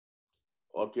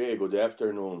Okay, good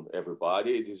afternoon,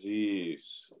 everybody. This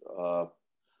is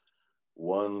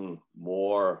one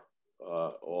more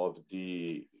of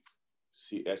the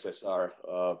CSSR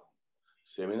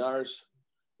seminars.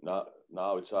 Now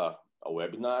it's a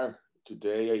webinar.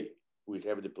 Today, we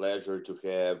have the pleasure to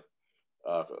have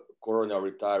Colonel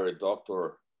retired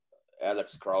Dr.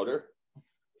 Alex Crowder,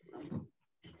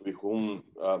 with whom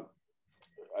I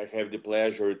have the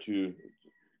pleasure to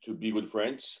be good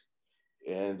friends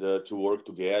and to work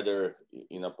together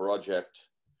in a project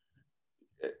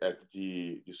at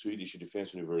the Swedish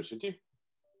Defense University.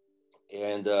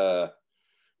 And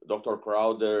Dr.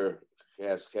 Crowder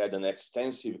has had an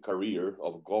extensive career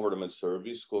of government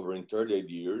service covering 38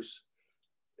 years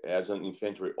as an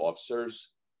infantry officer,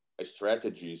 a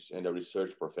strategist, and a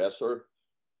research professor.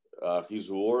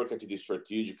 His work at the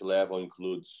strategic level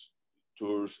includes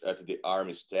tours at the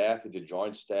Army Staff, the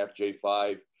Joint Staff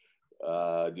J5,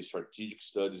 the Strategic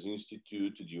Studies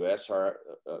Institute, the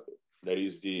that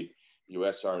is the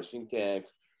U.S. Army think tank,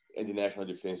 and the National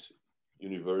Defense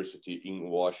University in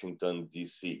Washington,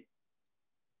 D.C.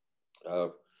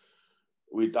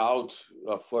 Without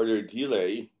further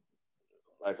delay,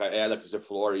 Alex, the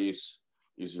floor is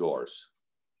yours.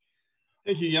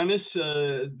 Thank you, Yanis,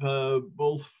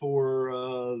 both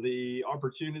for the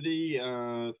opportunity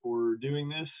for doing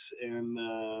this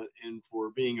and for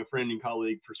being a friend and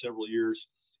colleague for several years.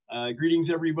 Greetings,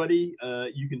 everybody.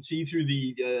 You can see through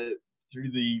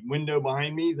the window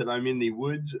behind me that I'm in the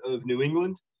woods of New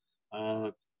England.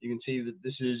 You can see that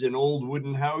this is an old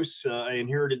wooden house. I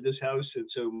inherited this house, and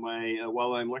so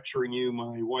while I'm lecturing you,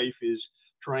 my wife is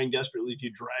trying desperately to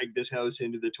drag this house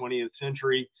into the 20th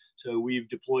century. So we've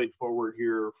deployed forward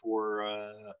here for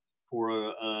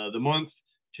the month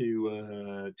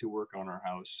to work on our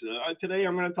house. Today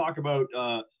I'm going to talk about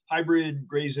hybrid,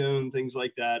 gray zone, things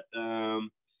like that,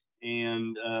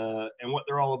 and what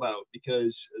they're all about,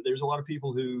 because there's a lot of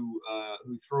people who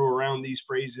throw around these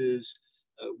phrases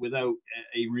without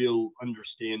a real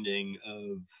understanding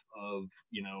of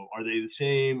are they the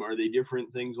same? Are they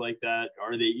different? Things like that.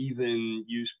 Are they even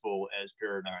useful as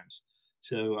paradigms?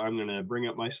 So I'm going to bring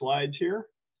up my slides here,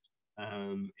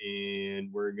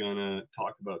 and we're going to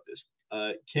talk about this.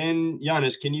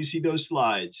 Yanis, can you see those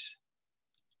slides?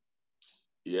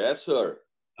 Yes, sir.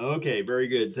 Okay, very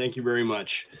good. Thank you very much.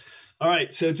 All right,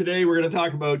 so today we're going to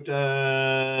talk about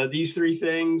these three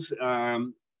things.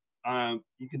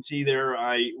 You can see there,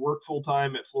 I work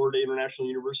full-time at Florida International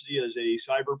University as a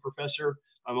cyber professor.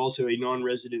 I'm also a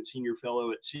non-resident senior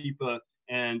fellow at SIPA,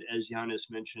 and as Yanis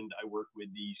mentioned, I work with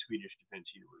the Swedish Defense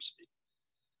University.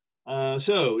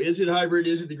 So is it hybrid?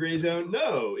 Is it the gray zone?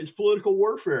 No, it's political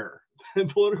warfare.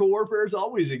 Political warfare has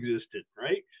always existed,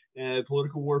 right?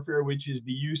 Political warfare, which is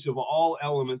the use of all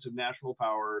elements of national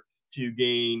power to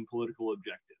gain political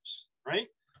objectives, right?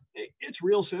 It's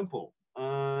real simple.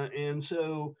 And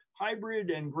so hybrid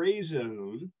and gray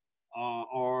zone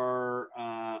are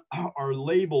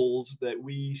labels that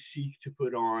we seek to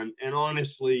put on, and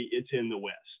honestly, it's in the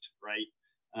West, right?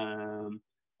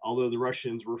 Although the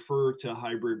Russians refer to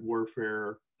hybrid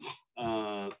warfare,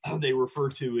 they refer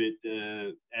to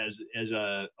it as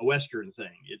a Western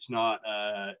thing. It's not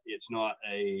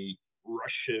a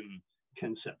Russian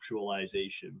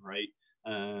conceptualization, right?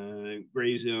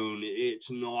 Gray zone, it's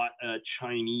not a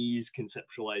Chinese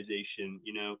conceptualization.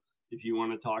 If you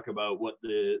want to talk about what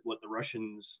the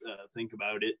Russians think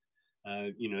about it,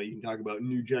 you can talk about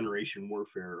new generation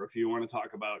warfare. Or if you want to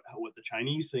talk about what the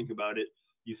Chinese think about it,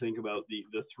 you think about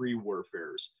the three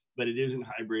warfares. But it isn't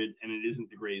hybrid and it isn't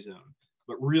the gray zone.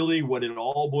 But really what it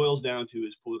all boils down to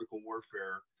is political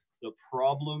warfare. The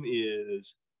problem is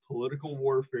political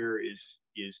warfare is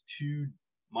too,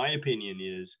 my opinion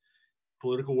is,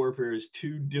 political warfare is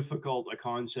too difficult a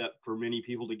concept for many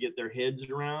people to get their heads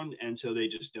around, and so they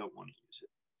just don't want to use it.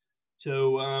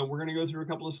 So we're going to go through a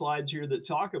couple of slides here that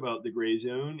talk about the gray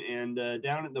zone, and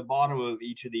down at the bottom of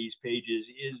each of these pages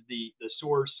is the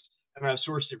source, and I've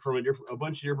sourced it from a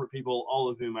bunch of different people, all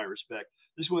of whom I respect.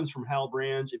 This one's from Hal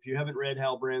Brand's. If you haven't read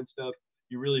Hal Brand's stuff,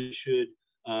 you really should.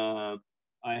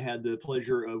 I had the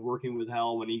pleasure of working with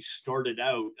Hal when he started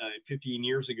out 15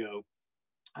 years ago,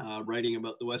 writing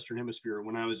about the Western Hemisphere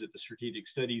when I was at the Strategic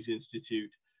Studies Institute,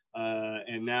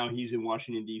 and now he's in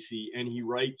Washington, D.C., and he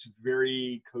writes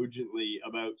very cogently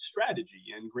about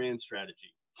strategy and grand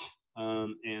strategy.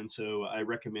 And so I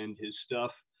recommend his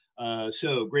stuff.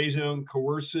 So gray zone,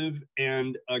 coercive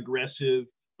and aggressive,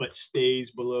 but stays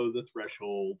below the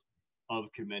threshold of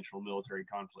conventional military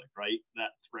conflict, right?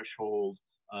 That threshold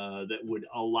that would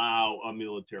allow a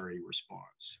military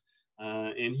response.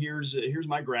 And here's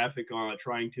my graphic on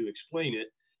trying to explain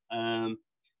it.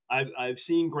 I've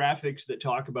seen graphics that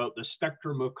talk about the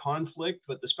spectrum of conflict,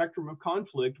 but the spectrum of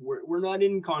conflict, we're not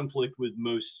in conflict with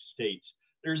most states.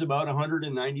 There's about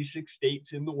 196 states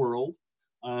in the world,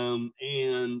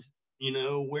 and you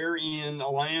know, we're in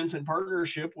alliance and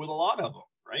partnership with a lot of them,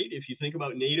 right? If you think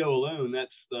about NATO alone, that's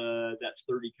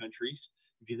 30 countries.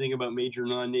 If you think about major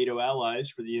non-NATO allies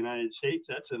for the United States,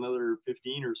 that's another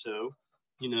 15 or so,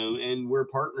 you know, and we're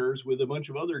partners with a bunch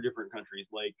of other different countries,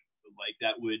 like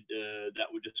that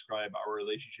would describe our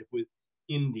relationship with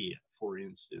India, for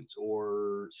instance,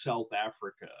 or South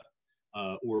Africa,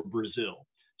 or Brazil.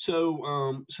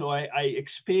 So I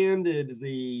expanded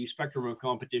the spectrum of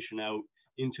competition out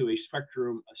into a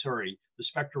spectrum, the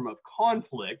spectrum of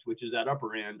conflict, which is that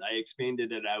upper end. I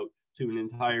expanded it out to an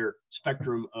entire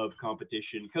spectrum of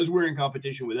competition, because we're in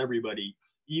competition with everybody,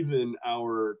 even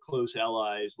our close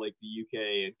allies like the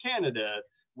UK and Canada.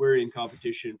 We're in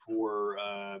competition for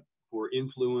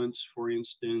influence, for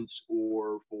instance,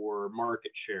 or for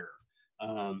market share.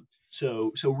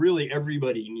 So really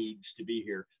everybody needs to be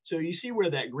here. So you see where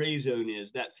that gray zone is,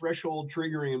 that threshold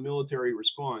triggering a military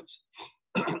response.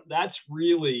 That's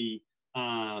really,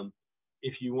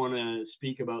 if you want to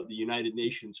speak about the United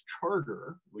Nations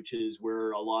Charter, which is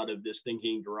where a lot of this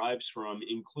thinking derives from,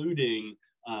 including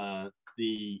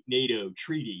the NATO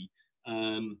treaty.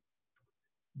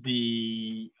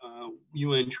 The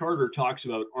UN Charter talks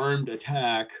about armed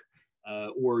attack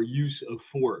or use of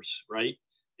force, right?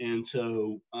 And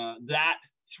so that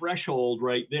threshold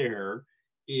right there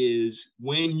is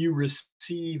when you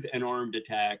receive an armed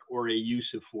attack or a use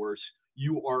of force,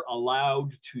 you are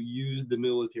allowed to use the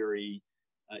military.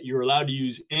 You're allowed to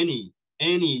use any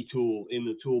tool in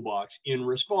the toolbox in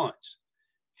response.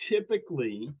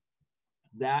 Typically,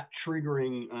 that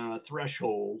triggering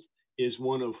threshold is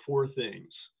one of four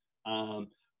things.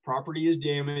 Property is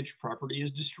damaged, property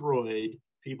is destroyed,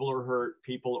 people are hurt,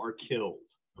 people are killed,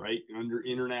 right? Under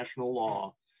international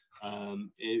law.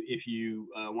 If you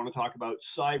want to talk about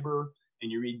cyber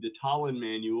and you read the Tallinn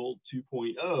Manual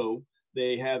 2.0,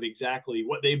 they have exactly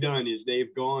what they've done is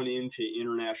they've gone into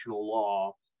international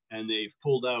law and they've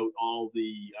pulled out all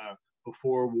the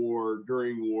before war,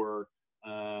 during war,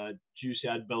 jus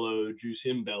ad bello, jus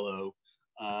in bello.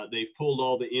 They've pulled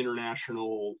all the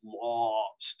international law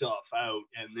stuff out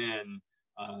and then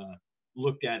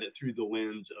looked at it through the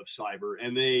lens of cyber,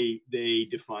 and they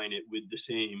define it with the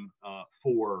same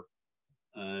four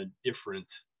different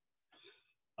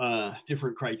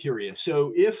criteria.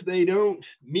 So if they don't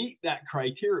meet that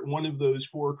criteria, one of those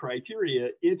four criteria,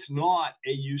 it's not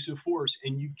a use of force,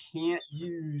 and you can't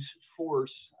use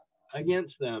force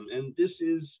against them. And this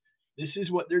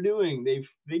is what they're doing. They've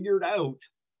figured out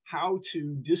how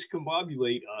to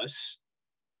discombobulate us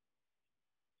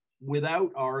without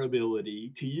our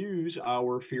ability to use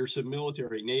our fearsome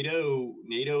military. NATO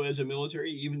as a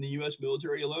military, even the U.S.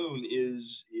 military alone is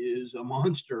a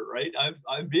monster, right?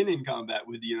 I've been in combat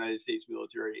with the United States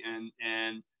military,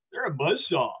 and they're a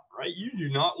buzzsaw, right? You do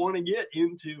not want to get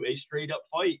into a straight up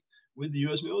fight with the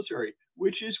U.S. military,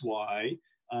 which is why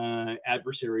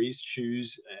adversaries choose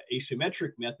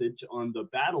asymmetric methods on the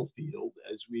battlefield,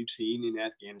 as we've seen in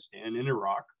Afghanistan and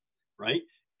Iraq, right?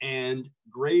 And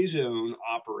gray zone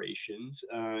operations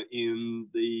not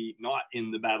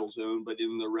in the battle zone, but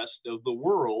in the rest of the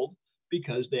world,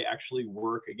 because they actually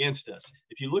work against us.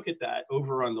 If you look at that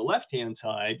over on the left-hand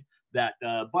side, that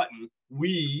button,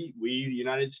 we, the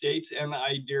United States, and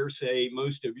I dare say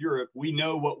most of Europe, we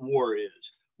know what war is.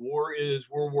 War is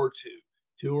World War II.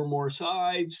 2 or more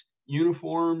sides,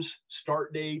 uniforms,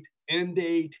 start date, end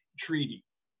date, treaty,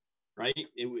 right?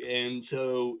 And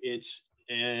so it's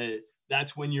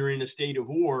that's when you're in a state of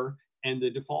war, and the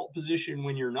default position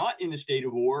when you're not in a state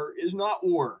of war is not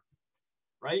war,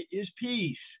 right? Is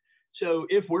peace. So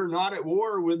if we're not at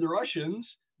war with the Russians,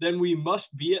 then we must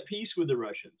be at peace with the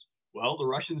Russians. Well, the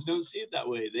Russians don't see it that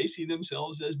way. They see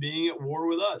themselves as being at war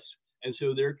with us. And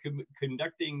so they're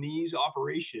conducting these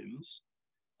operations,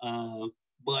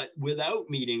 but without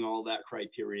meeting all that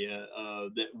criteria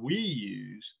that we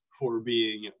use for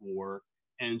being at war.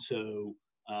 And so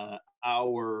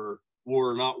our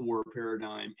war, not war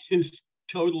paradigm is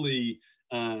totally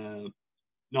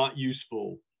not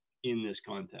useful in this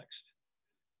context.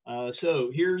 So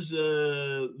here's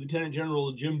Lieutenant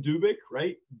General Jim Dubik,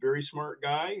 right? Very smart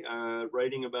guy,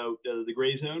 writing about the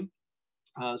gray zone.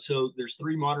 So there's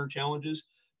 3 modern challenges: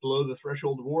 below the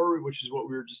threshold of war, which is what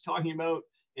we were just talking about,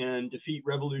 and defeat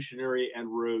revolutionary and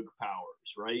rogue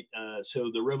powers, right?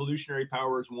 So the revolutionary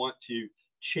powers want to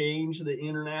change the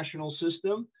international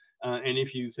system. And if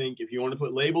you want to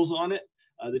put labels on it,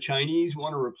 the Chinese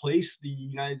want to replace the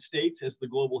United States as the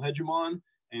global hegemon,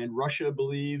 and Russia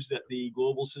believes that the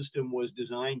global system was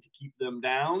designed to keep them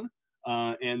down,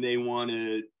 and they want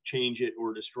to change it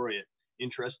or destroy it.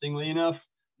 Interestingly enough,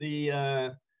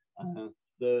 they're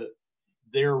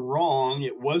wrong.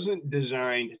 It wasn't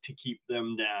designed to keep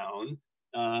them down,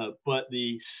 but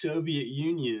the Soviet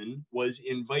Union was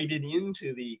invited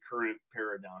into the current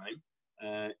paradigm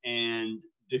and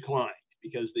declined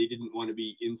because they didn't want to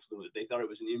be influenced. They thought it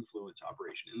was an influence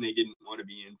operation, and they didn't want to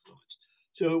be influenced.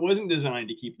 So it wasn't designed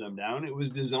to keep them down. It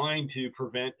was designed to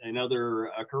prevent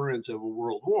another occurrence of a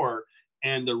world war.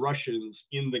 And the Russians,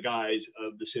 in the guise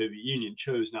of the Soviet Union,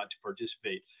 chose not to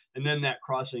participate. And then that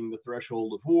crossing the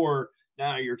threshold of war,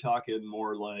 now you're talking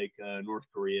more like North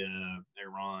Korea,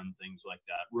 Iran, things like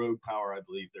that. Rogue power, I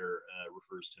believe there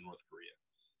refers to North Korea.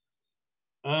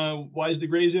 Why is the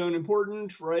gray zone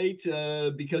important, right?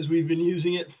 Because we've been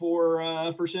using it for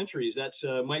centuries. That's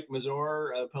Mike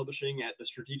Mazur publishing at the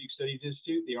Strategic Studies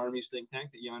Institute, the Army's think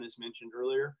tank that Giannis mentioned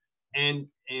earlier. And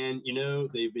you know,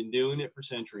 they've been doing it for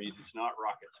centuries. It's not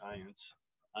rocket science.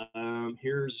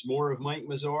 Here's more of Mike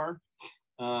Mazur.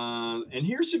 And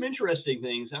here's some interesting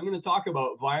things. I'm going to talk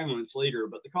about violence later,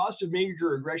 but the cost of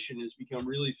major aggression has become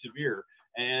really severe,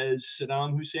 as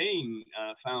Saddam Hussein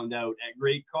found out at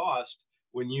great cost.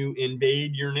 When you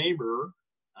invade your neighbor,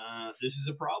 this is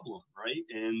a problem, right?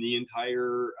 And the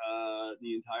entire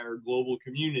global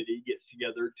community gets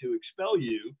together to expel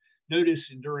you. Notice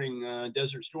during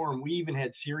Desert Storm, we even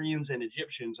had Syrians and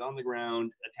Egyptians on the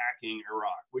ground attacking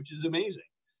Iraq, which is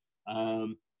amazing.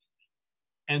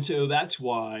 And so that's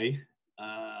why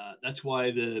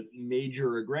the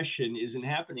major aggression isn't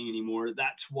happening anymore.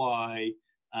 That's why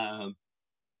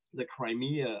the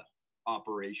Crimea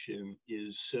operation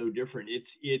is so different.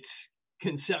 It's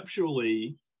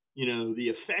conceptually, you know, the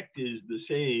effect is the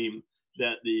same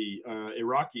that the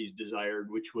Iraqis desired,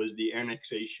 which was the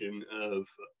annexation of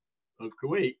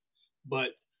Kuwait, but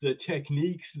the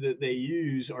techniques that they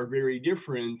use are very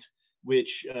different, which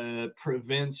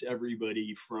prevents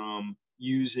everybody from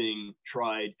using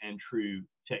tried and true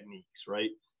techniques, right?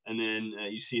 And then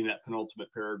you see in that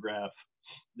penultimate paragraph,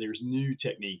 there's new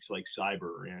techniques like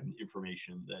cyber and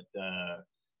information that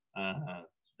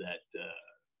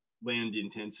lend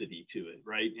intensity to it,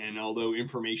 right? And although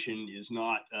information is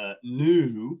not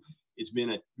new, it's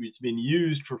been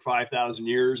used for 5,000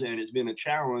 years, and it's been a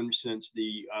challenge since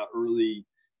the early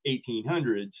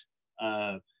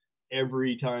 1800s.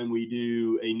 Every time we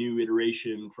do a new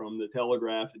iteration from the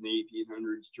telegraph in the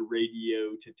 1800s to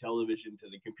radio to television to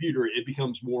the computer, it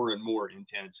becomes more and more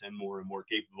intense and more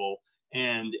capable.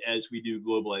 And as we do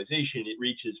globalization, it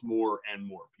reaches more and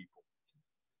more people.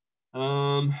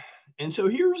 And so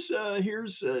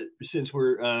here's since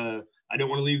we're I don't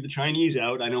want to leave the Chinese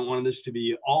out. I don't want this to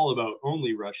be all about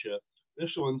only Russia.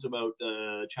 This one's about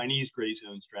Chinese gray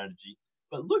zone strategy.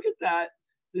 But look at that.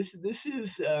 This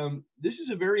is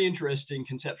a very interesting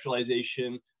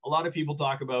conceptualization. A lot of people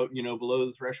talk about, you know, below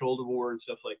the threshold of war and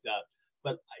stuff like that.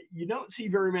 But you don't see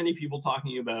very many people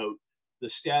talking about the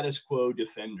status quo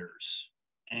defenders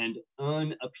and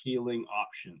unappealing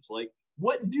options. Like,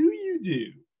 what do you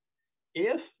do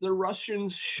if the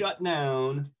Russians shut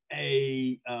down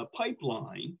a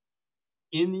pipeline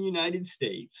in the United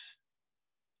States?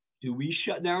 Do we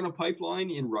shut down a pipeline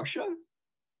in Russia?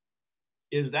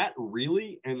 Is that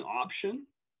really an option?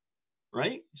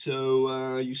 Right?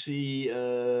 So you see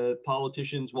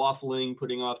politicians waffling,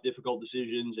 putting off difficult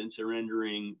decisions and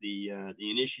surrendering the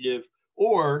initiative,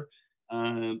 or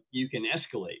you can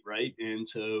escalate, right? And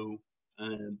so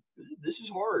this is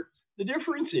hard. The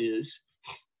difference is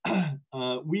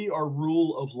we are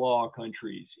rule of law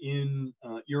countries in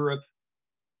Europe,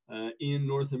 in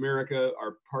North America.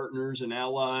 Our partners and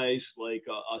allies like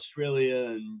Australia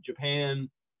and Japan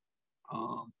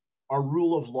are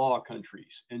rule of law countries.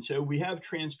 And so we have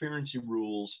transparency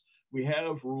rules. We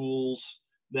have rules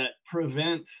that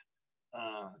prevent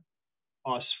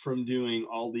us from doing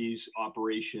all these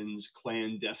operations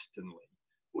clandestinely.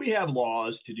 We have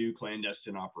laws to do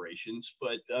clandestine operations,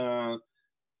 but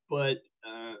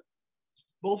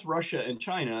both Russia and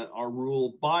China are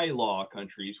ruled by law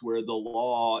countries where the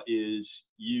law is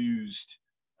used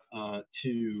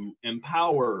to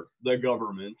empower the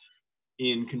government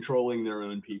in controlling their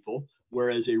own people,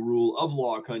 whereas a rule of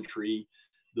law country,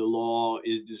 the law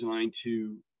is designed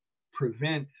to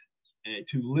prevent,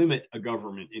 to limit a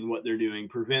government in what they're doing,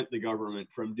 prevent the government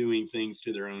from doing things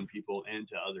to their own people and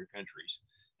to other countries.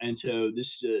 And so this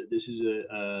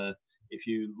is if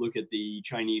you look at the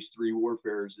Chinese three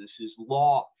warfares, this is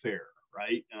lawfare,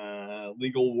 right?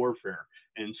 Legal warfare.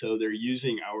 And so they're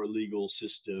using our legal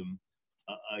system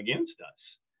against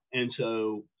us. And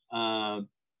so,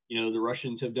 you know, the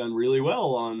Russians have done really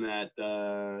well on that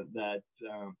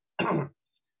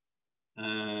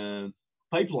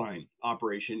pipeline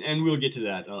operation, and we'll get to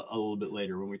that a little bit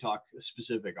later when we talk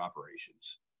specific operations.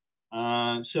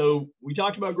 So we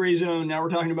talked about gray zone. Now we're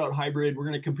talking about hybrid. We're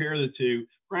going to compare the two.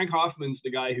 Frank Hoffman's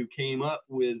the guy who came up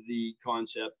with the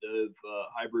concept of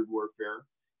hybrid warfare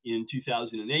in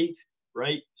 2008,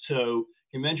 right? So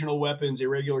conventional weapons,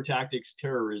 irregular tactics,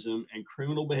 terrorism, and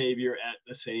criminal behavior at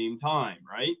the same time,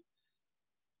 right?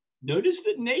 Notice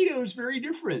that NATO is very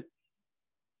different.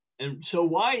 And so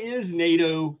why is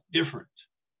NATO different?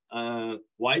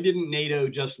 Why didn't NATO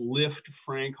just lift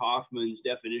Frank Hoffman's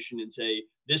definition and say,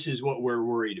 this is what we're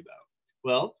worried about?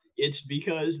 Well, it's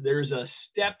because there's a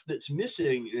step that's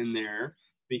missing in there,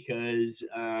 because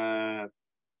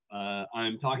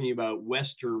I'm talking about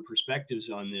Western perspectives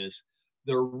on this.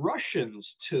 The Russians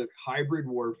took hybrid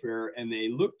warfare and they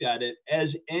looked at it as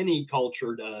any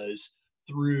culture does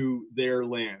through their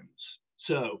lens.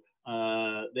 So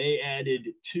they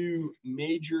added two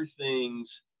major things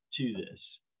to this.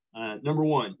 Number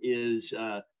one is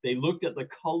they looked at the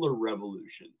color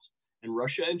revolutions. And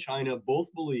Russia and China both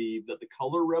believe that the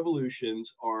color revolutions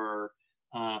are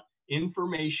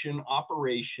information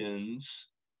operations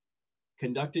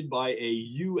conducted by a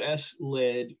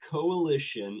US-led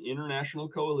coalition, international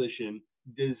coalition,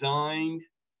 designed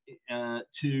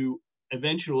to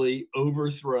eventually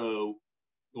overthrow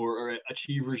or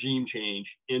achieve regime change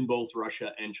in both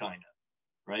Russia and China,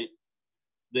 right?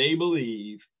 They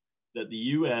believe that the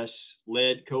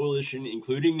US-led coalition,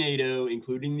 including NATO,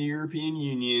 including the European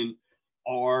Union,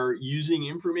 are using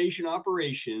information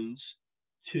operations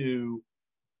to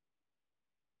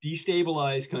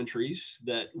destabilize countries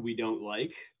that we don't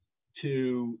like,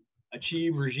 to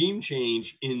achieve regime change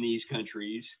in these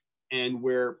countries, and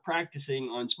we're practicing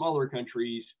on smaller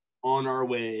countries on our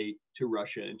way to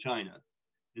Russia and China.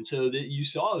 And so that you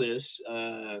saw this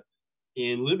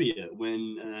in Libya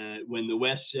when the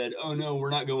West said, oh no, we're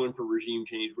not going for regime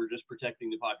change, we're just protecting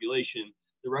the population.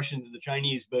 The Russians and the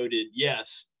Chinese voted yes,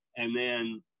 and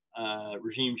then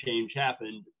regime change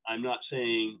happened. I'm not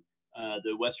saying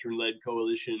the Western-led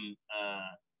coalition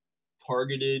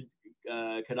targeted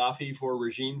Gaddafi for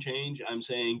regime change. I'm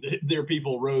saying that their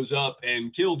people rose up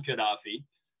and killed Gaddafi.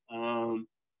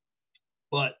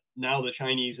 But now the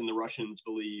Chinese and the Russians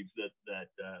believe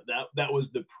that was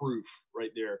the proof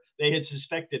right there. They had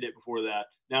suspected it before that.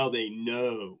 Now they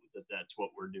know that that's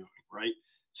what we're doing, right?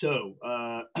 So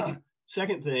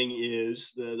second thing is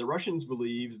the Russians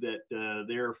believe that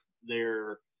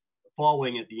they're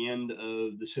following at the end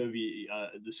of the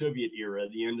Soviet era,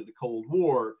 the end of the Cold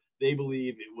War. They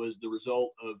believe it was the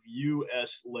result of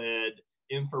U.S.-led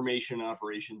information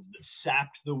operations that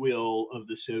sapped the will of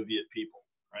the Soviet people,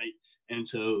 right? And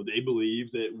so they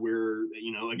believe that we're,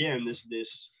 you know, again, this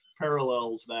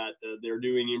parallels that they're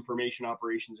doing information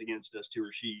operations against us to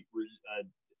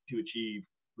achieve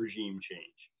regime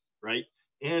change, right?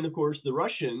 And of course, the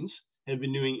Russians have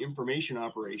been doing information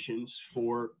operations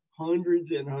for hundreds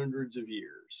and hundreds of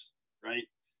years, right?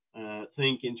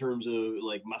 Think in terms of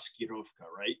like maskirovka,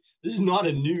 right? This is not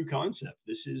a new concept.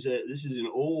 This is an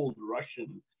old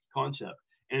Russian concept.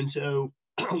 And so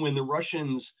when the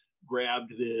Russians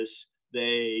grabbed this,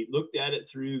 they looked at it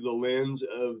through the lens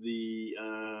of the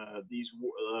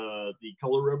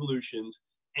color revolutions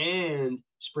and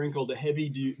sprinkled a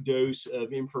heavy dose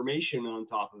of information on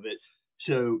top of it.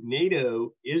 So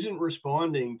NATO isn't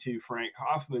responding to Frank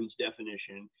Hoffman's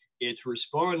definition. It's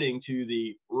responding to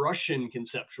the Russian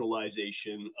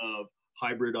conceptualization of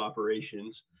hybrid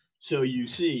operations. So you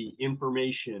see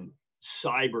information,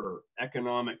 cyber,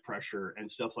 economic pressure, and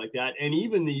stuff like that, and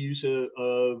even the use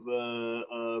of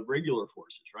regular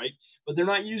forces, right? But they're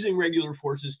not using regular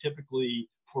forces typically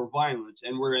for violence,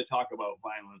 and we're going to talk about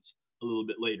violence a little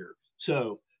bit later.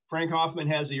 So Frank Hoffman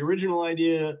has the original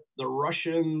idea, the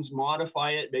Russians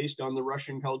modify it based on the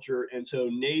Russian culture, and so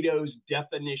NATO's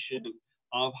definition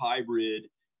of hybrid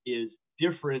is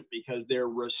different because they're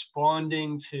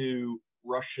responding to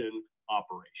Russian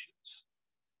operations.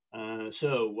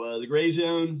 The gray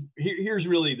zone, here's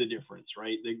really the difference,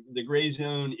 right? The gray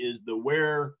zone is the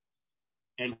where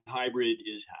and hybrid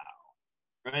is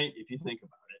how, right? If you think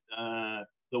about it,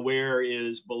 the where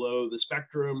is below the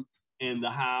spectrum and the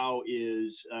how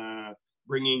is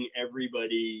bringing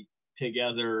everybody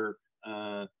together,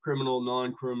 criminal,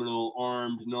 non-criminal,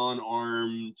 armed,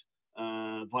 non-armed,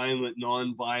 violent,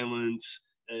 non-violent,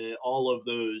 all of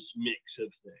those mix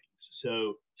of things.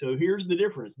 So here's the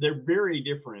difference. They're very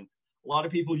different. A lot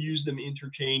of people use them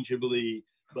interchangeably,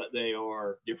 but they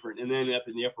are different. And then up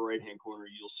in the upper right-hand corner,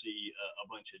 you'll see a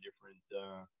bunch of different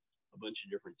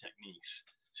techniques.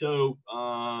 So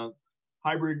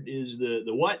hybrid is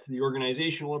the what, the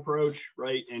organizational approach,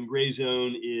 right? And gray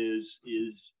zone is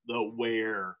the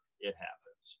where it happens.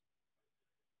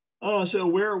 So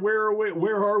where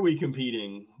are we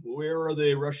competing? Where are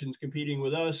the Russians competing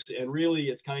with us? And really,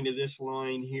 it's kind of this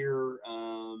line here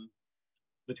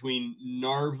between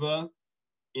Narva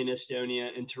in Estonia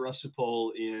and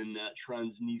Tiraspol in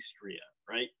Transnistria,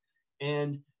 right?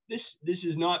 And this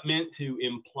is not meant to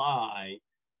imply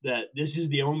that this is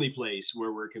the only place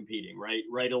where we're competing, right?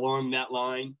 Right along that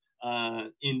line,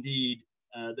 indeed,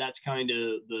 that's kind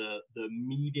of the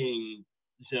meeting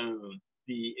zone,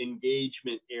 the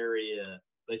engagement area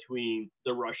between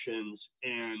the Russians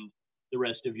and the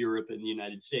rest of Europe and the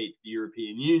United States, the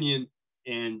European Union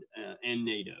and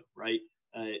NATO, right?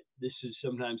 This is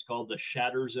sometimes called the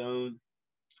shatter zone,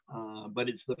 but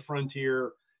it's the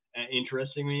frontier.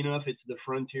 Interestingly enough, it's the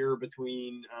frontier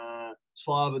between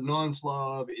Slav and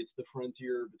non-Slav. It's the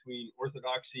frontier between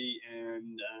Orthodoxy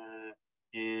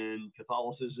and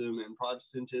Catholicism and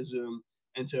Protestantism.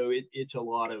 And so it's a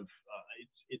lot of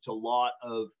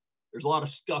there's a lot of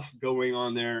stuff going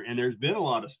on there, and there's been a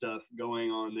lot of stuff going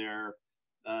on there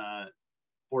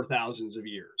for thousands of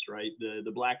years, right?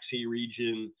 The Black Sea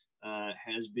region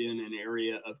has been an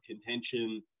area of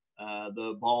contention.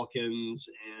 The Balkans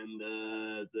and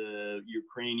the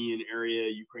Ukrainian area,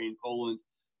 Ukraine, Poland,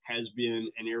 has been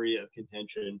an area of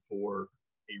contention for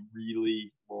a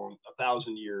really long,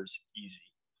 1,000 years easy.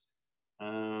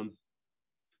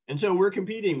 And so we're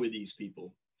competing with these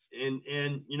people.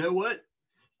 And you know what?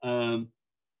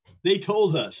 They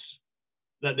told us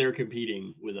that they're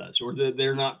competing with us or that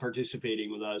they're not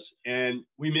participating with us, and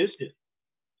we missed it.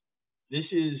 This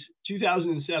is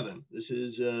 2007. This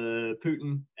is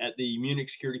Putin at the Munich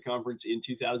Security Conference in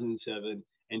 2007.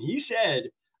 And he said,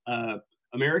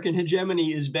 American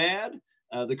hegemony is bad.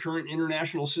 The current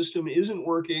international system isn't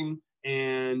working,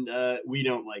 and we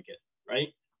don't like it,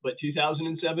 right? But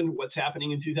 2007, what's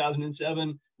happening in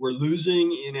 2007? We're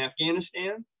losing in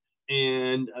Afghanistan,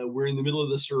 and we're in the middle of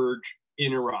the surge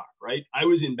in Iraq, right? I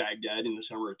was in Baghdad in the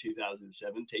summer of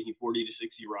 2007, taking 40 to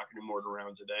 60 rocket and mortar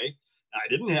rounds a day. I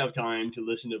didn't have time to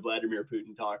listen to Vladimir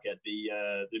Putin talk at the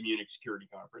Munich Security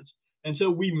Conference. And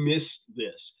so we missed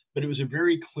this, but it was a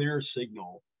very clear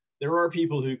signal. There are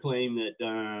people who claim that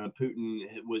Putin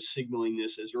was signaling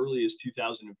this as early as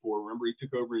 2004. Remember, he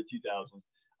took over in 2000.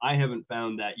 I haven't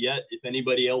found that yet. If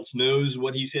anybody else knows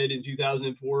what he said in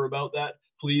 2004 about that,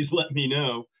 please let me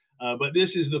know. But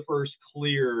this is the first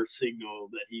clear signal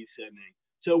that he's sending.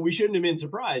 So we shouldn't have been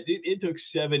surprised. It took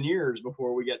 7 years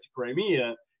before we got to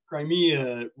Crimea.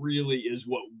 Crimea really is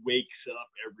what wakes up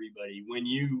everybody. When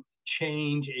you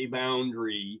change a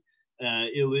boundary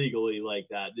illegally like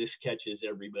that, this catches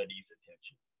everybody's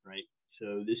attention, right?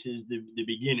 So this is the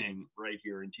beginning right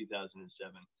here in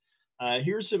 2007.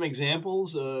 Here's some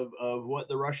examples of what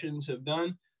the Russians have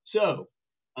done. So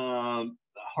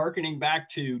hearkening back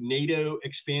to NATO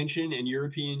expansion and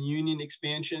European Union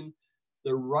expansion,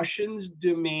 the Russians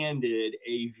demanded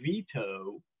a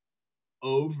veto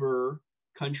over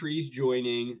countries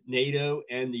joining NATO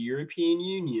and the European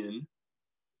Union.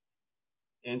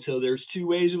 And so there's two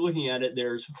ways of looking at it.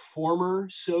 There's former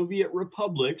Soviet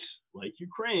republics like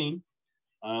Ukraine,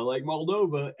 like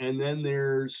Moldova, and then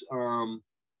there's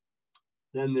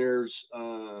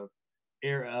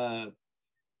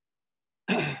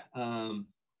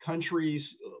countries.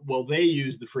 Well, they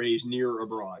use the phrase near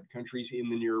abroad, countries in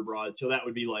the near abroad. So that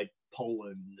would be like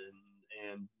Poland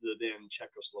and then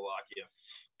Czechoslovakia.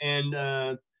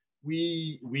 And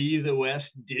we, the West,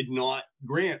 did not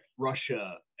grant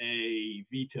Russia a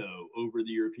veto over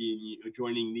the European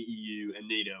joining the EU and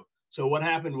NATO. So what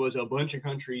happened was a bunch of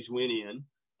countries went in.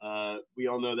 We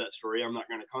all know that story. I'm not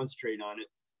going to concentrate on it.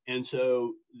 And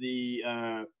so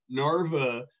the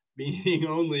Narva, being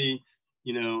only,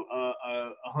 you know,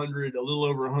 a little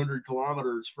over 100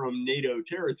 kilometers from NATO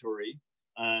territory.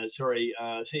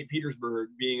 St. Petersburg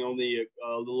being only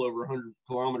a little over 100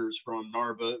 kilometers from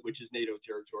Narva, which is NATO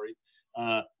territory,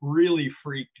 really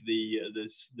freaked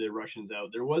the Russians out.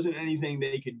 There wasn't anything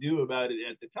they could do about it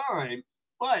at the time,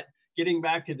 but getting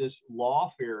back to this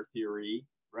lawfare theory,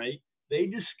 right? They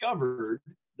discovered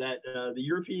that the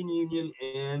European Union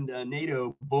and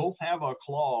NATO both have a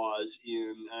clause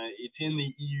it's in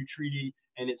the EU treaty,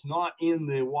 and it's not in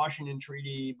the Washington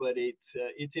Treaty, but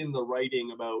it's in the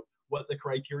writing about what the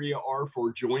criteria are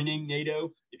for joining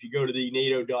NATO. If you go to the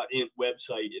NATO.int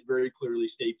website, it very clearly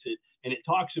states it, and it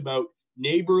talks about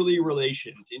neighborly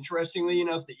relations. Interestingly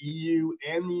enough, the EU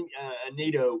and the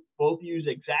NATO both use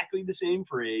exactly the same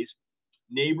phrase,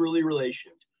 neighborly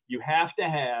relations. You have to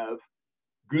have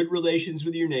good relations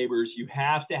with your neighbors, you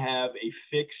have to have a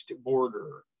fixed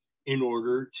border in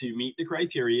order to meet the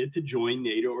criteria to join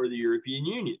NATO or the European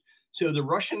Union. So the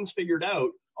Russians figured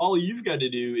out all you've got to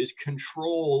do is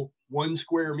control 1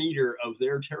 square meter of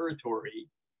their territory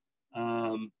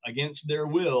against their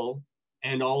will,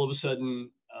 and all of a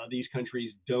sudden these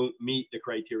countries don't meet the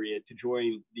criteria to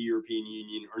join the European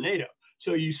Union or NATO.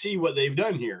 So you see what they've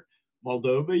done here.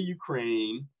 Moldova,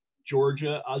 Ukraine,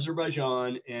 Georgia,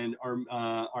 Azerbaijan, and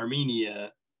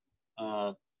Armenia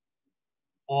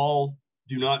all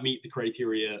do not meet the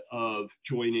criteria of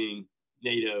joining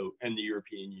NATO and the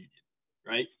European Union,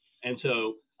 right? And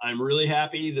so I'm really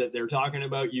happy that they're talking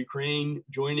about Ukraine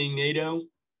joining NATO.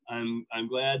 I'm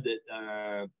glad that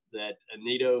that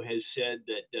NATO has said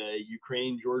that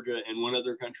Ukraine, Georgia, and one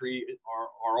other country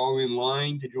are all in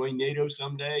line to join NATO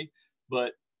someday.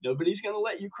 But nobody's going to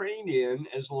let Ukraine in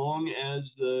as long as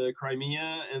the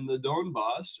Crimea and the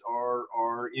Donbass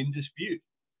are in dispute,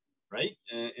 right?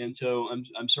 And so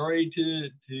I'm sorry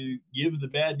to give the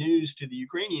bad news to the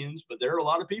Ukrainians, but there are a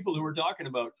lot of people who are talking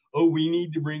about, oh, we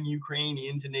need to bring Ukraine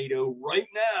into NATO right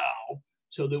now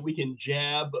so that we can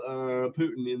jab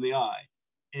Putin in the eye.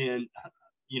 And,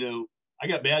 you know, I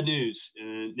got bad news.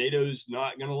 NATO's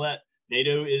not going to let.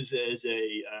 NATO is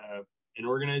an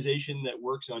organization that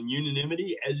works on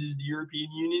unanimity, as is the European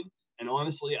Union. And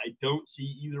honestly, I don't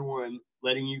see either one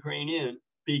letting Ukraine in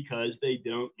because they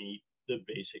don't meet the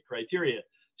basic criteria.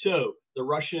 So the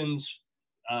Russians,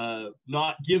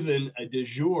 not given a de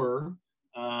jure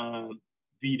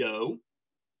veto,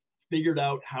 figured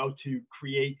out how to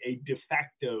create a de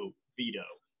facto veto.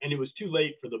 And it was too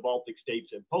late for the Baltic states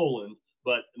and Poland,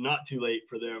 but not too late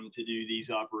for them to do these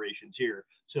operations here.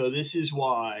 So this is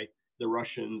why the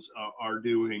Russians are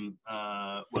doing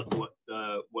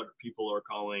what people are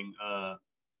calling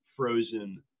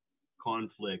frozen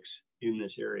conflicts in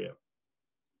this area.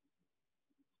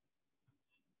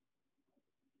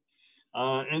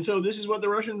 And so this is what the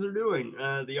Russians are doing.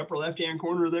 The upper left-hand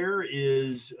corner there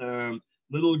is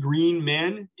little green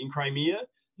men in Crimea.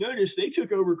 Notice they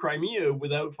took over Crimea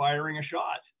without firing a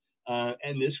shot.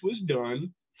 And this was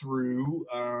done through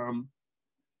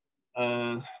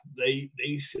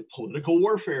political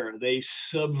warfare. They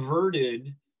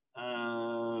subverted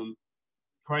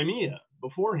Crimea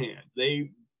beforehand.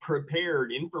 They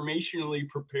informationally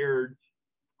prepared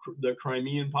the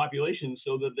Crimean population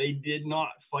so that they did not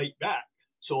fight back.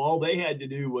 So all they had to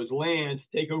do was land,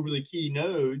 take over the key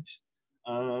nodes,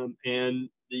 and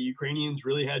the Ukrainians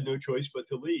really had no choice but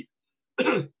to leave.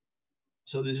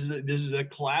 So this is a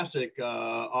classic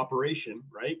operation,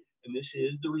 right? And this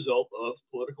is the result of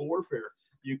political warfare.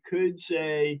 You could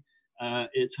say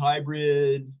it's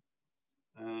hybrid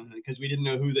because we didn't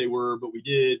know who they were, but we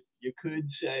did. You could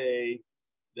say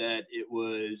that it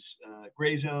was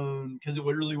gray zone because it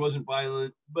really wasn't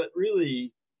violent, but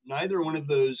really neither one of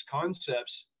those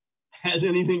concepts has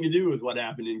anything to do with what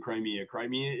happened in Crimea.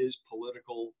 Crimea is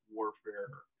political warfare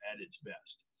at its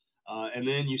best. And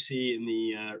then you see in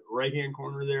the right-hand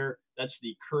corner there, that's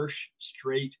the Kerch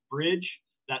Strait Bridge.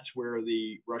 That's where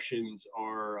the Russians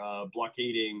are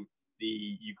blockading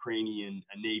the Ukrainian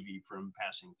Navy from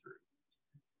passing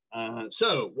through.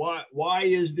 So why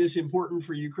is this important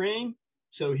for Ukraine?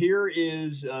 So here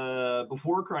is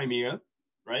before Crimea,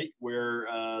 right, where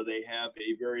they have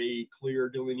a very clear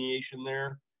delineation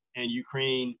there, and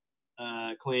Ukraine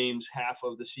claims half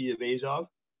of the Sea of Azov.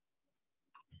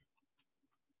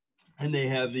 And they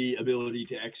have the ability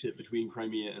to exit between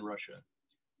Crimea and Russia.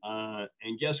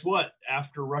 And guess what?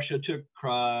 After Russia took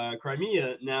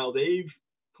Crimea, now they've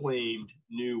claimed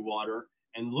new water.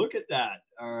 And look at that.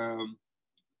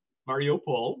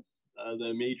 Mariupol,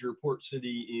 the major port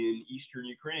city in eastern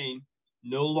Ukraine,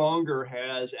 no longer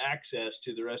has access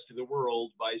to the rest of the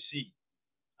world by sea.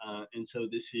 And so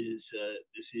this is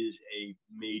a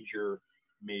major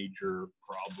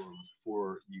problem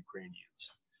for Ukrainians.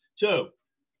 So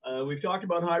we've talked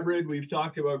about hybrid, we've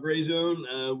talked about gray zone.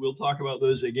 We'll talk about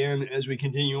those again as we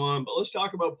continue on, but let's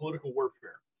talk about political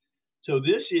warfare. So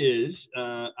this is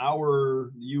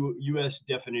our U.S.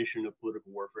 definition of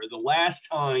political warfare. The last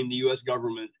time the U.S.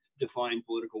 government defined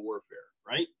political warfare,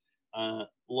 right?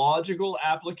 Logical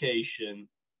application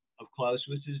of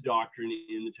Clausewitz's doctrine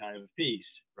in the time of peace,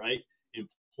 right?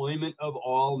 Employment of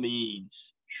all means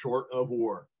short of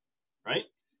war, right?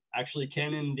 Actually,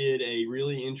 Kennan did a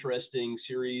really interesting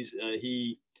series.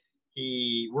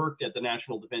 He worked at the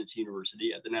National Defense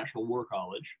University at the National War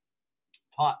College,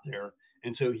 taught there.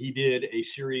 And so he did a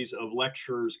series of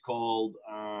lectures called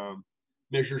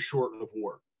Measures Short of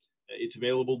War. It's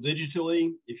available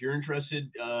digitally. If you're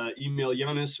interested, email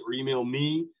Jonas or email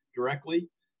me directly.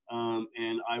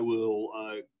 and I will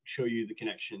show you the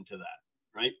connection to that,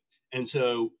 right? And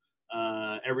so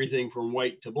everything from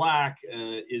white to black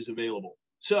is available.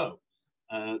 So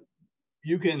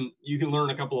you can learn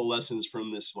a couple of lessons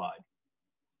from this slide.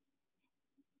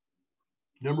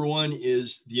 Number one is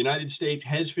the United States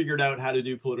has figured out how to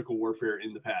do political warfare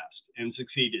in the past and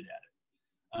succeeded at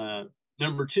it.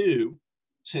 Number two,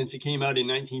 since it came out in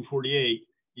 1948,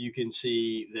 you can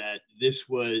see that this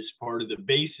was part of the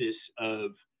basis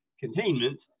of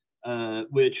containment,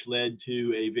 which led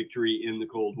to a victory in the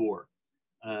Cold War.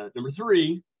 Number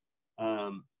three,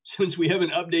 since we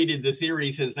haven't updated the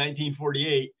theory since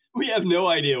 1948, we have no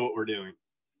idea what we're doing,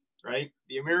 right?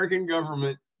 The American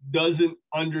government doesn't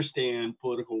understand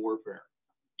political warfare.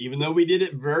 Even though we did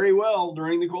it very well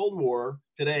during the Cold War,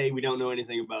 today we don't know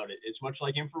anything about it. It's much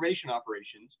like information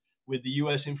operations. With the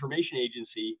U.S. Information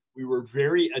Agency, we were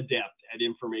very adept at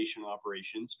information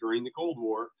operations during the Cold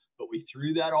War, but we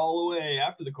threw that all away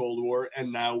after the Cold War,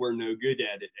 and now we're no good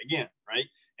at it again, right?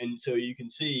 And so you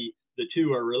can see the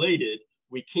two are related.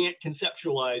 We can't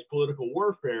conceptualize political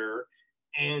warfare,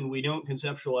 and we don't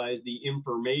conceptualize the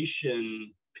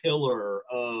information pillar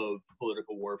of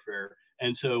political warfare.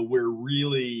 And so we're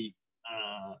really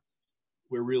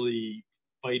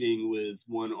fighting with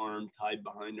one arm tied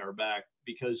behind our back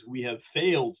because we have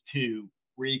failed to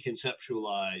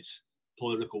reconceptualize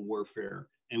political warfare,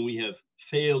 and we have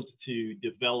failed to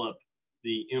develop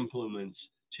the implements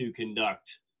to conduct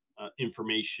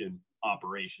information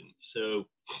operations. So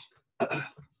a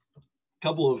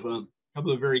couple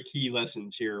of very key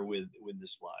lessons here with this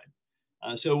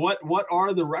slide. So what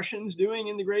are the Russians doing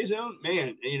in the gray zone?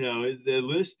 Man, you know, the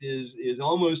list is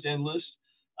almost endless.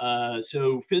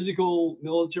 So physical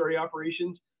military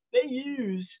operations, they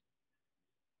use,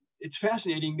 it's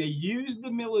fascinating, they use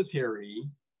the military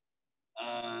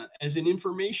as an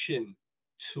information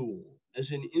tool, as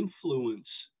an influence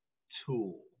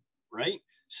tool, right?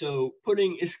 So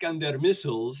putting Iskander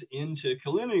missiles into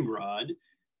Kaliningrad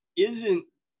isn't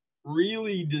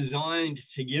really designed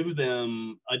to give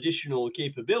them additional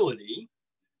capability.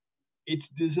 It's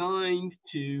designed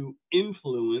to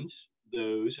influence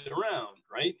those around,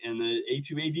 right? And the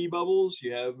A2AD bubbles,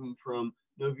 you have them from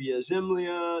Novaya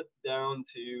Zemlya down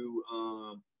to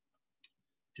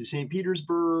St.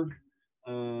 Petersburg,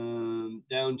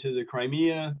 down to the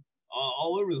Crimea,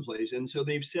 all over the place. And so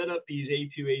they've set up these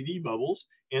A2AD bubbles,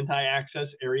 anti-access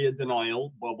area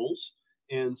denial bubbles.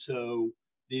 And so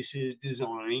this is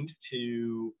designed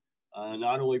to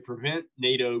not only prevent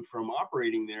NATO from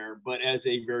operating there, but as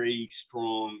a very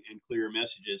strong and clear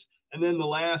messages. And then the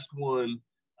last one,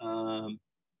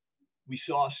 we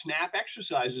saw SNAP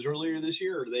exercises earlier this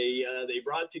year. They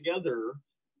brought together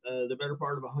the better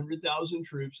part of 100,000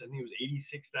 troops. I think it was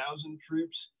 86,000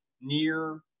 troops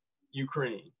near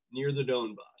Ukraine, near the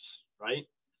Donbass, right?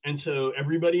 And so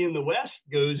everybody in the West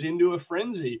goes into a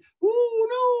frenzy. Oh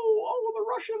no, all of the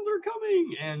Russians are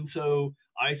coming. And so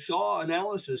I saw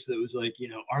analysis that was like, you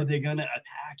know, are they going to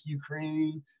attack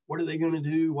Ukraine? What are they going to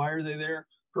do? Why are they there?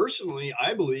 Personally,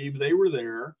 I believe they were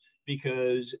there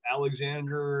because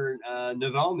Alexander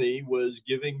Navalny was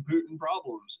giving Putin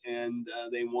problems, and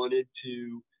they wanted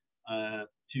to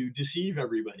deceive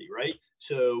everybody, right?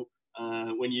 So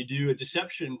when you do a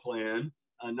deception plan,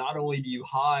 not only do you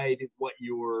hide what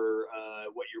you're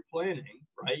planning,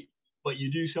 right, but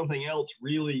you do something else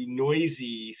really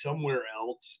noisy somewhere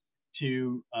else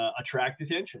to attract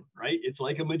attention, right? It's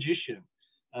like a magician,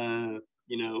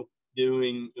 you know,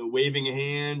 waving a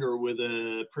hand or with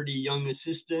a pretty young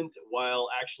assistant while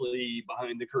actually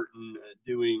behind the curtain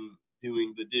doing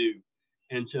the do.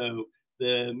 And so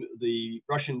the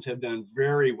Russians have done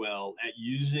very well at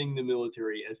using the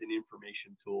military as an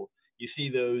information tool. You see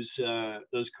those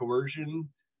coercion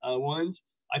ones.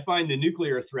 I find the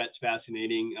nuclear threats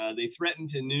fascinating. They threaten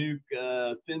to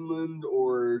nuke Finland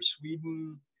or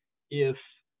Sweden if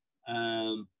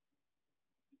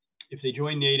they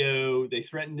join NATO. They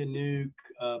threaten to nuke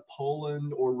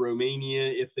Poland or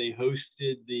Romania if they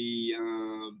hosted the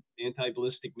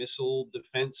anti-ballistic missile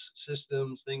defense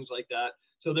systems, things like that.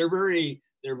 So they're very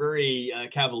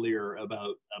cavalier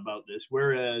about this.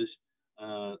 Whereas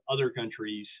other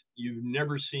countries, you've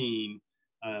never seen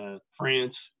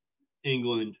France,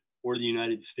 England, or the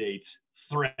United States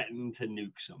threaten to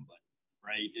nuke somebody,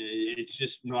 right? It's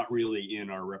just not really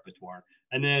in our repertoire.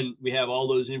 And then we have all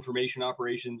those information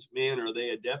operations. Man, are they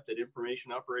adept at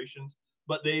information operations?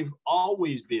 But they've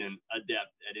always been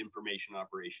adept at information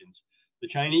operations. The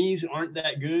Chinese aren't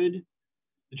that good.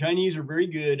 The Chinese are very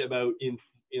good about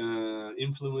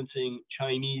influencing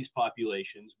Chinese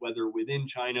populations, whether within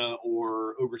China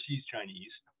or overseas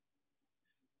Chinese.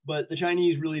 but the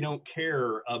Chinese really don't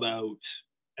care about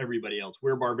everybody else.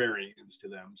 We're barbarians to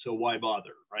them, so why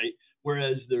bother, right?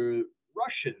 Whereas the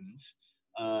Russians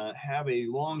have a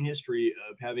long history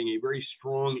of having a very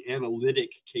strong analytic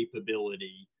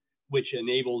capability, which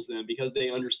enables them, because they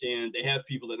understand, they have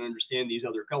people that understand these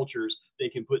other cultures, they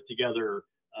can put together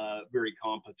very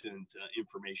competent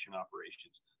information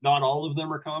operations. Not all of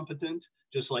them are competent,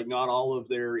 just like not all of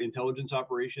their intelligence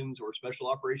operations or special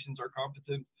operations are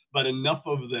competent, but enough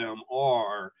of them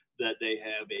are that they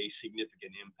have a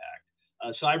significant impact.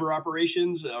 Cyber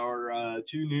operations are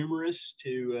too numerous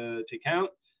to count.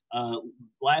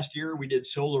 Last year we did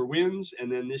Solar Winds,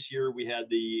 and then this year we had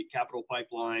the Capital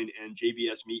Pipeline and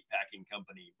JBS Meatpacking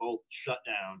Company, both shut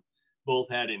down. Both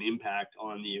had an impact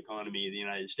on the economy of the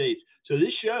United States. So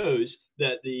this shows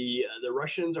that the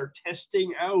Russians are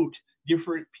testing out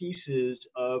different pieces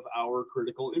of our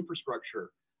critical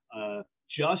infrastructure,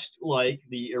 just like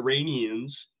the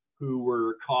Iranians who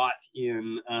were caught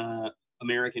in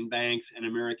American banks and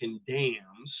American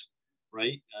dams,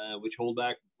 right, which hold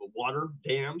back water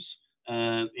dams.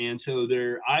 And so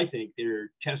I think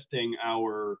they're testing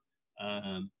our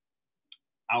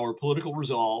political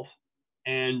resolve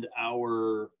and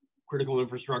our critical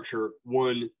infrastructure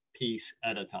one piece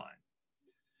at a time.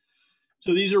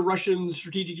 So these are Russian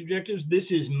strategic objectives. This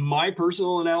is my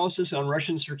personal analysis on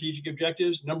Russian strategic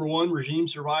objectives. Number one, regime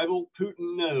survival.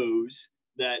 Putin knows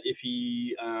that if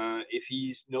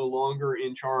he's no longer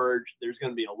in charge, there's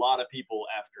going to be a lot of people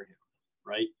after him,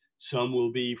 right? Some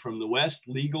will be from the West,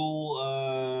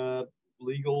 legal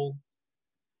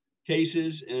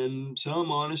cases, and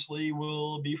some honestly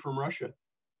will be from Russia.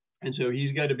 And so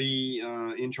he's got to be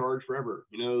in charge forever.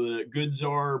 You know, the good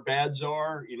czar, bad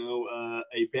czar. You know,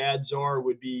 a bad czar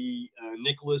would be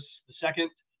Nicholas II.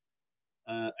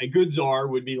 A good czar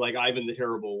would be like Ivan the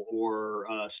Terrible or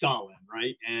Stalin,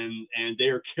 right? And they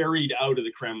are carried out of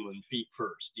the Kremlin feet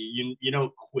first. You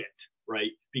don't quit,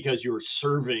 right? Because you're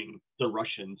serving the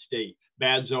Russian state.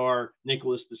 Bad czar,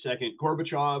 Nicholas II,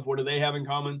 Gorbachev. What do they have in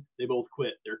common? They both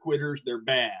quit. They're quitters. They're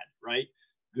bad, right?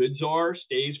 Good czar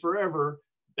stays forever.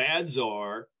 Bad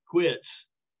czar quits.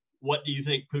 What do you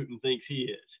think Putin thinks he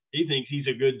is? He thinks he's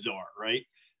a good czar, right?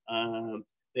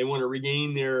 They want to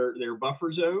regain their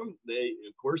buffer zone.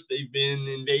 Of course, they've been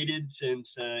invaded since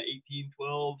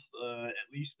 1812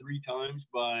 at least 3 times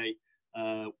by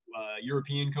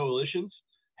European coalitions,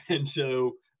 and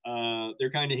so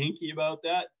they're kind of hinky about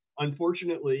that.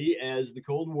 Unfortunately, as the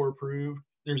Cold War proved,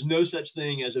 there's no such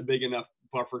thing as a big enough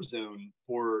buffer zone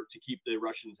to keep the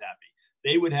Russians happy.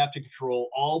 They would have to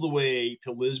control all the way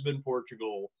to Lisbon,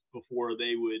 Portugal, before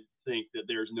they would think that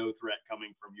there's no threat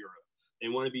coming from Europe. They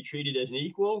want to be treated as an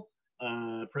equal.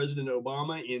 President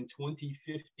Obama in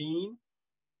 2015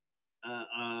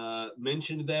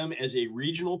 mentioned them as a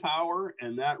regional power,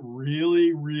 and that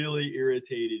really, really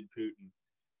irritated Putin.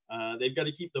 They've got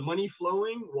to keep the money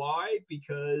flowing. Why?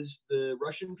 Because the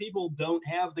Russian people don't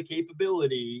have the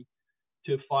capability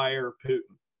to fire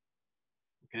Putin.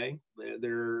 Okay,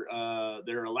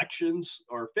 their elections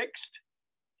are fixed,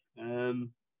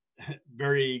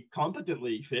 very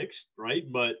competently fixed, right?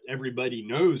 But everybody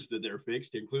knows that they're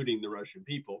fixed, including the Russian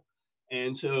people.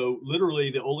 And so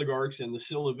literally the oligarchs and the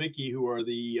Siloviki, who are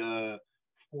the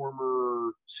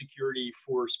former security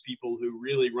force people who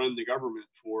really run the government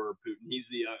for Putin,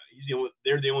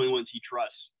 they're the only ones he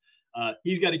trusts.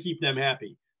 He's got to keep them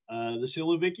happy. The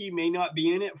Siloviki may not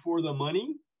be in it for the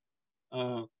money,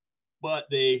 but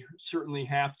they certainly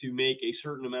have to make a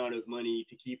certain amount of money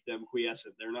to keep them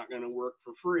quiescent. They're not going to work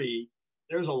for free.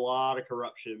 There's a lot of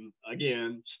corruption,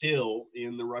 again, still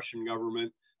in the Russian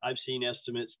government. I've seen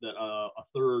estimates that a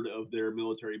third of their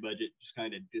military budget just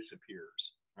kind of disappears,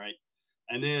 right?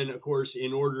 And then, of course,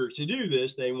 in order to do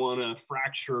this, they want to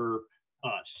fracture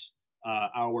us,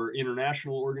 our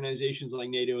international organizations like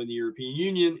NATO and the European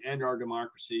Union, and our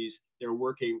democracies. They're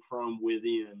working from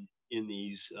within in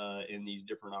these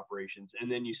different operations.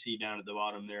 And then you see down at the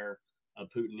bottom there,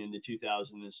 Putin in the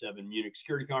 2007 Munich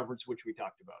Security Conference, which we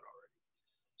talked about already.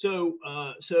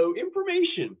 So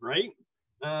information, right?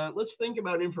 Let's think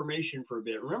about information for a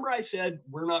bit. Remember I said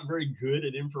we're not very good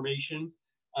at information.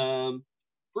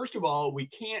 First of all, we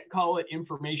can't call it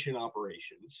information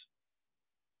operations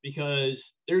because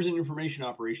there's an information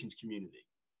operations community.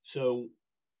 So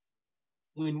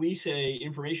when we say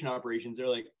information operations, they're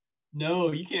like,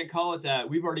 no, you can't call it that.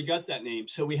 We've already got that name.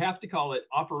 So we have to call it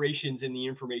operations in the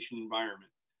information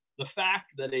environment. The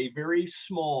fact that a very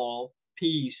small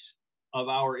piece of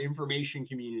our information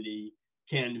community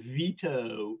can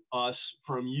veto us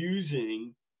from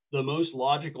using the most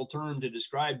logical term to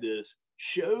describe this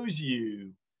shows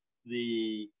you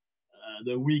the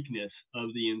the weakness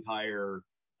of the entire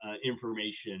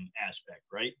information aspect,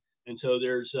 right? And so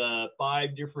there's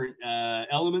 5 different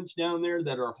elements down there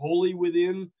that are wholly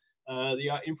within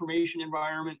the information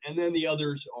environment, and then the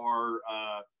others are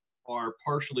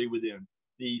partially within.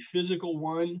 The physical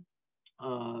one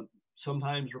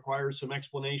sometimes requires some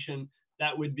explanation.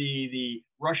 That would be the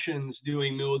Russians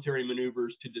doing military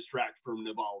maneuvers to distract from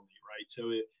Navalny, right?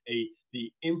 So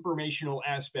the informational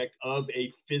aspect of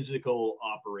a physical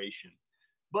operation.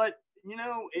 But, you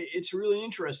know, it's really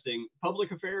interesting.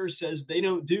 Public Affairs says they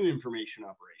don't do information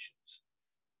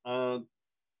operations.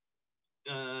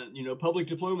 You know, public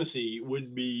diplomacy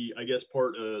would be, I guess,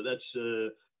 part of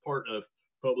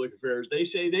public affairs. They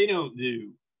say they don't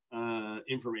do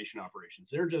information operations.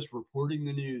 They're just reporting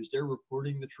the news. They're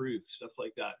reporting the truth, stuff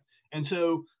like that. And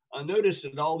so notice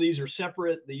that all these are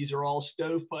separate. These are all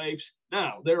stovepipes.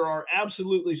 Now, there are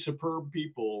absolutely superb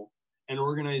people and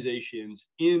organizations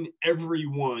in every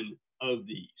one of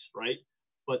these, right?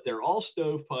 But they're all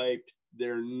stovepiped.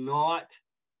 They're not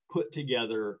put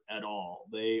together at all.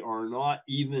 They are not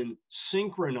even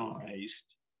synchronized,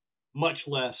 much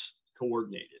less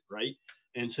coordinated, right?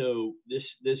 And so this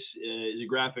is a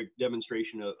graphic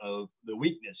demonstration of the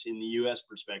weakness in the U.S.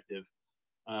 perspective.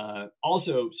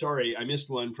 Also, sorry, I missed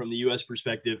one from the U.S.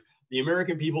 perspective. The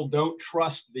American people don't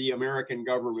trust the American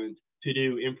government to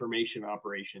do information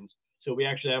operations. So we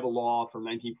actually have a law from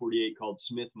 1948 called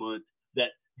Smith-Mundt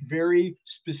that very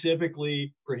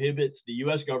specifically prohibits the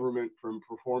U.S. government from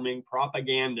performing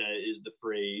propaganda, is the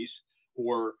phrase,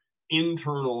 or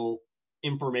internal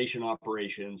information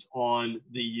operations on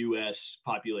the U.S.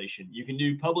 population. You can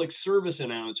do public service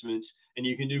announcements and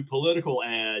you can do political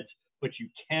ads, but you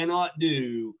cannot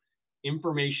do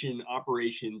information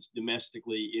operations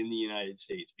domestically in the United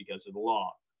States because of the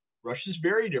law. Russia's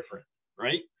very different,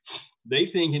 right? They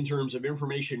think in terms of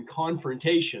information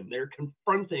confrontation. They're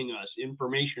confronting us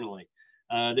informationally.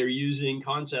 They're using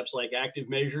concepts like active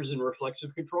measures and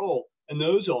reflexive control. And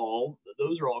those are all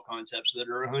concepts that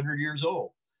are 100 years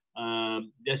old.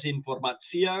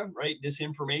 Desinformatia, right?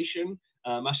 Disinformation,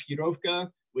 maskirovka,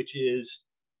 which is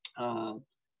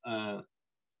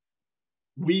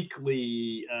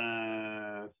weakly,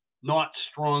 not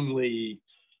strongly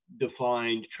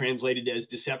defined, translated as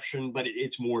deception, but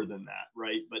it's more than that,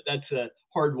 right? But that's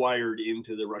hardwired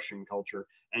into the Russian culture.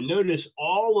 And notice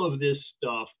all of this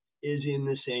stuff is in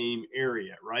the same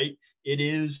area, right? It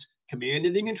is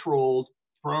commanded and controlled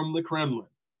from the Kremlin,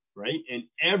 right? And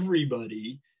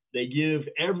they give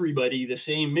everybody the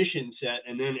same mission set,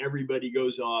 and then everybody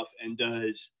goes off and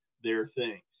does their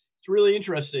thing. It's really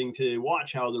interesting to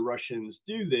watch how the Russians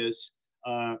do this.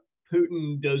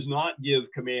 Putin does not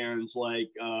give commands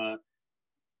like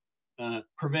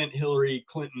prevent Hillary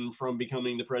Clinton from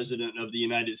becoming the president of the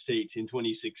United States in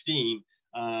 2016.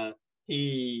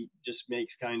 He just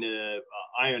makes kind of,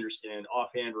 I understand,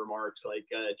 offhand remarks like,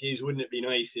 geez, wouldn't it be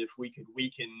nice if we could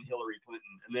weaken Hillary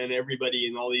Clinton? And then everybody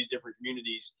in all these different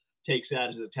communities takes that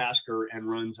as a tasker and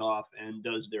runs off and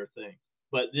does their thing.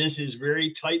 But this is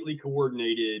very tightly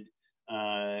coordinated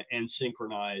and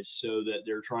synchronized so that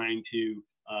they're trying to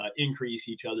increase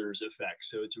each other's effects.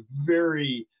 So it's a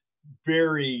very,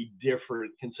 very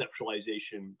different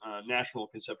conceptualization, national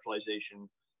conceptualization,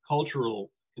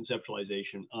 cultural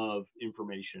conceptualization of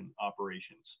information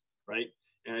operations, right?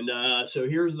 And so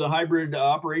here's the hybrid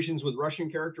operations with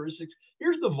Russian characteristics.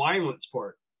 Here's the violence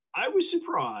part. I was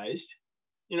surprised,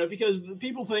 you know, because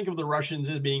people think of the Russians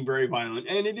as being very violent,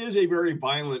 and it is a very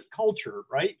violent culture,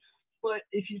 right? But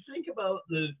if you think about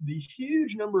the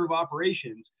huge number of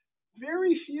operations,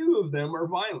 very few of them are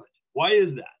violent. Why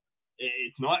is that?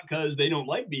 It's not because they don't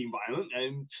like being violent.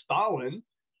 And Stalin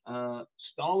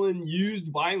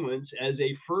used violence as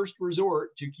a first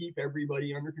resort to keep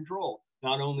everybody under control,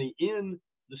 not only in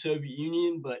the Soviet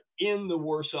Union, but in the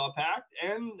Warsaw Pact.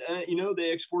 And, you know,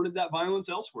 they exported that violence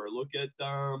elsewhere. Look at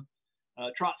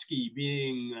Trotsky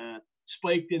being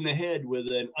spiked in the head with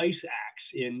an ice axe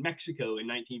in Mexico in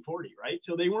 1940, right?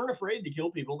 So they weren't afraid to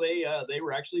kill people. They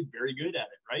were actually very good at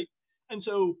it, right? And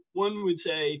so one would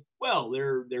say, well,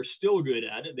 they're still good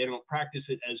at it. They don't practice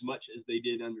it as much as they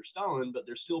did under Stalin, but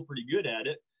they're still pretty good at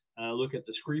it. Look at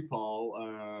the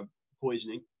Skripal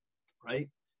poisoning, right?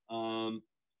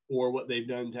 Or what they've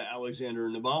done to Alexander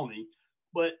Navalny.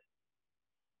 But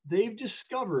they've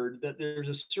discovered that there's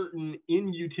a certain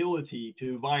inutility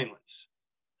to violence,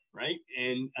 right?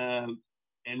 And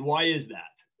why is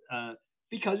that?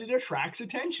 Because it attracts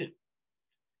attention.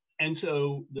 And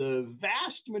so the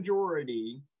vast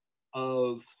majority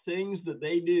of things that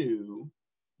they do,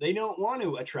 they don't want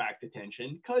to attract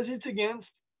attention because it's against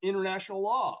international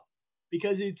law.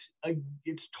 because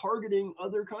it's targeting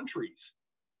other countries.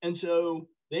 And so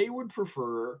they would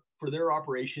prefer for their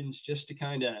operations just to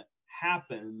kind of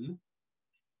happen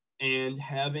and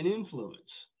have an influence,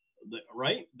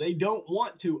 right? They don't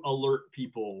want to alert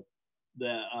people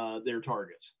that their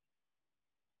targets.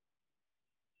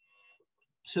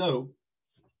 So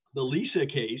the Lisa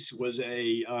case was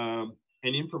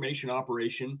an information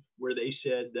operation where they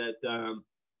said that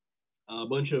a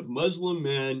bunch of Muslim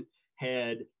men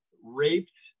had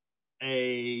raped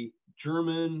a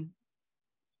German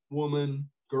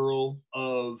girl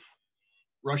of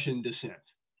Russian descent,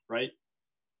 right?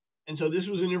 And so this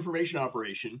was an information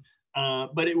operation,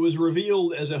 but it was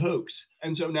revealed as a hoax.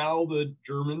 And so now the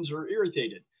Germans are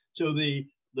irritated. So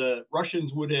the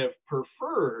Russians would have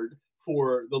preferred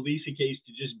for the Lisa case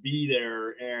to just be there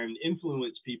and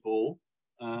influence people.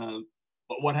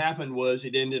 But what happened was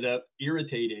it ended up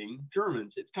irritating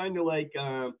Germans. It's kind of like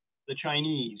the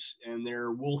Chinese and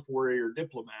their wolf warrior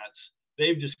diplomats.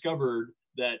 They've discovered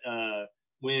that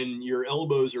when your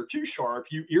elbows are too sharp,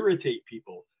 you irritate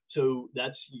people. So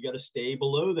you got to stay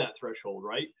below that threshold,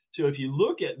 right? So if you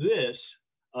look at this,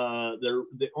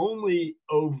 the only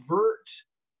overt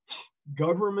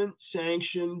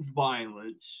government-sanctioned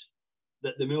violence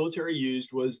that the military used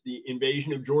was the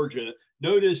invasion of Georgia.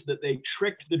 Notice that they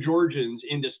tricked the Georgians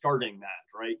into starting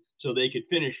that, right? So they could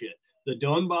finish it. The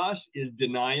Donbass is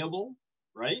deniable,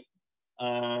 right?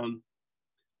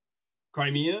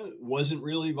 Crimea wasn't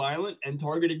really violent, and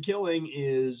targeted killing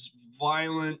is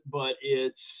violent, but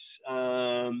it's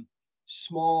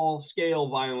small-scale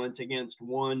violence against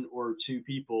one or two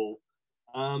people.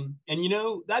 And,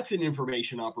 that's an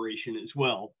information operation as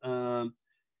well.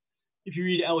 If you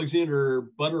read Alexander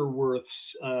Butterworth's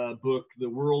book, The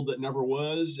World That Never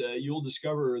Was, you'll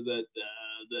discover that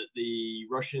the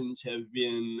Russians have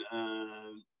been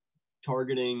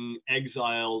targeting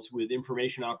exiles with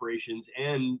information operations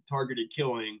and targeted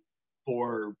killing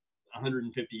for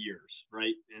 150 years,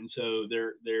 right? And so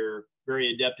they're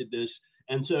very adept at this.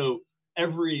 And so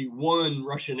every one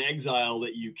Russian exile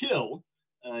that you kill,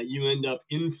 you end up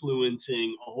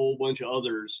influencing a whole bunch of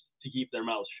others to keep their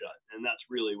mouths shut. And that's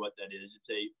really what that is. It's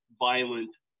a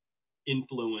violent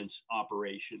influence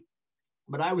operation.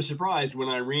 But I was surprised when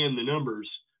I ran the numbers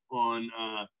on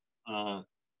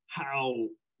how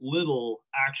little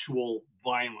actual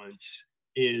violence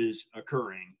is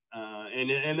occurring.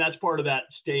 And that's part of that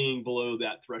staying below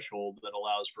that threshold that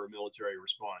allows for a military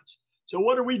response. So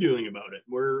what are we doing about it?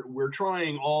 We're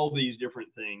trying all these different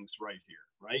things right here,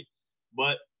 right?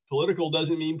 But political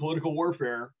doesn't mean political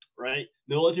warfare, right?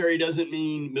 Military doesn't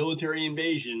mean military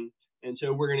invasion. And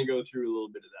so we're going to go through a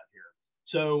little bit of that here.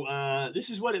 So this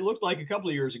is what it looked like a couple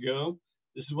of years ago.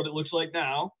 This is what it looks like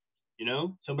now.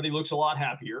 Somebody looks a lot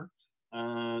happier.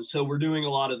 So we're doing a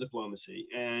lot of diplomacy.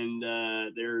 And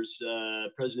there's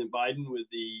President Biden with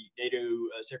the NATO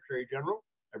Secretary General.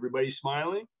 Everybody's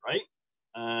smiling, right?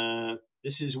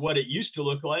 This is what it used to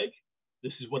look like.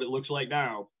 This is what it looks like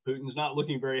now. Putin's not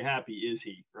looking very happy, is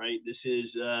he? Right? This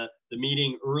is the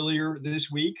meeting earlier this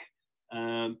week.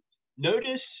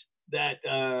 Notice that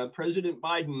President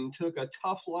Biden took a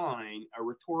tough line, a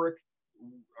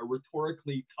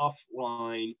rhetorically tough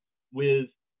line with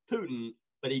Putin,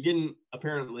 but he didn't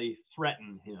apparently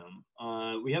threaten him.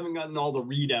 We haven't gotten all the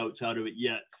readouts out of it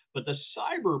yet, but the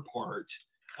cyber part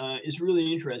is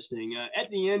really interesting. At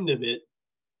the end of it,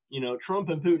 Trump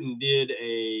and Putin did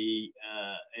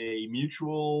a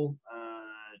mutual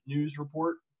news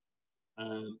report.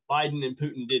 Biden and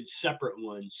Putin did separate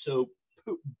ones. So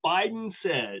Biden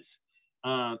says,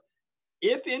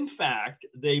 if in fact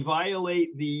they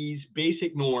violate these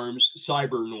basic norms,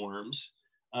 cyber norms,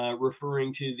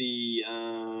 referring to the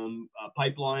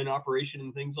pipeline operation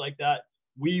and things like that,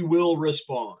 we will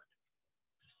respond.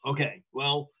 Okay,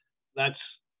 well, that's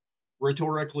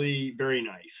rhetorically very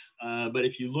nice. But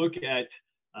if you look at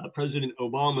President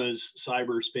Obama's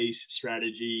cyberspace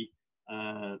strategy,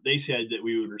 they said that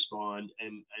we would respond,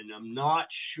 and I'm not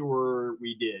sure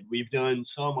we did. We've done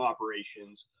some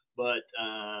operations, but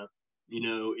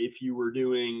if you were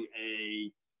doing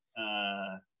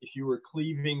if you were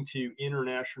cleaving to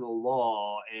international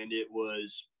law and it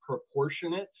was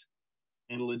proportionate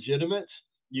and legitimate,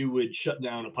 you would shut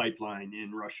down a pipeline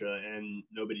in Russia, and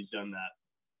nobody's done that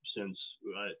since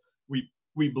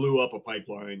we blew up a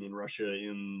pipeline in Russia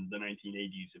in the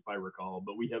 1980s, if I recall,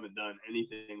 but we haven't done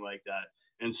anything like that.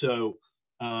 And so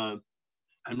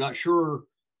I'm not sure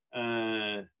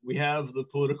we have the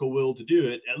political will to do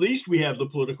it. At least we have the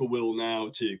political will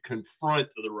now to confront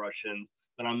the Russians,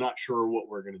 but I'm not sure what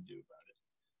we're going to do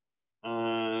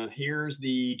about it. Here's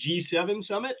the G7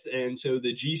 summit. And so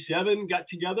the G7 got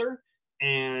together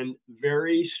and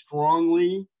very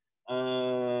strongly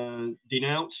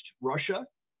denounced Russia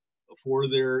for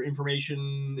their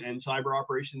information and cyber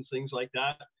operations, things like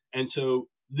that. And so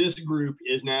this group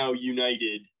is now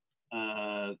united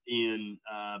in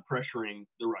pressuring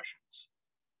the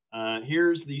Russians.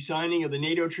 Here's the signing of the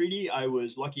NATO treaty. I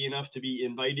was lucky enough to be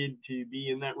invited to be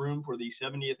in that room for the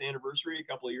 70th anniversary a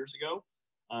couple of years ago.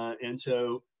 And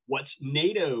so what's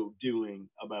NATO doing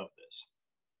about this?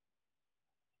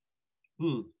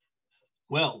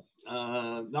 Well,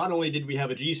 not only did we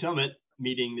have a G Summit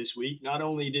meeting this week, not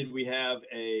only did we have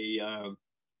a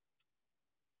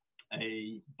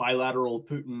bilateral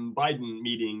Putin-Biden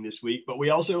meeting this week, but we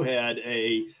also had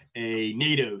a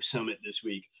NATO summit this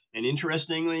week. And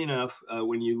interestingly enough,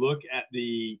 when you look at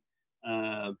the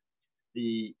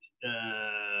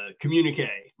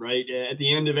communique, right? At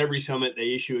the end of every summit,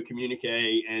 they issue a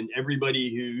communique, and everybody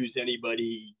who's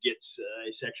anybody gets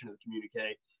a section of the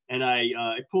communique. And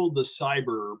I pulled the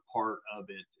cyber part of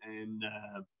it, and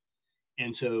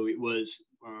so it was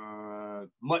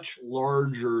much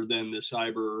larger than the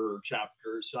cyber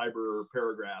chapter, cyber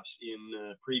paragraphs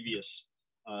in previous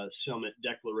summit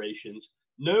declarations.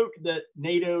 Note that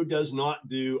NATO does not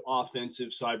do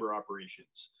offensive cyber operations.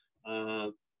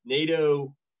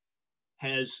 NATO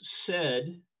has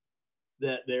said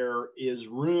that there is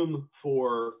room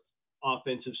for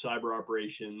offensive cyber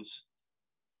operations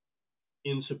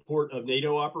in support of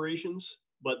NATO operations,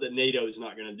 but that NATO is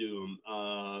not going to do them.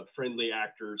 Friendly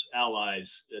actors, allies,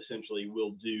 essentially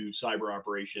will do cyber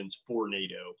operations for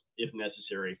NATO if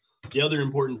necessary. The other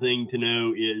important thing to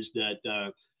know is that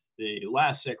the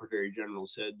last Secretary General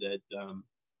said that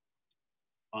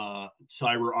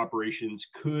cyber operations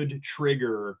could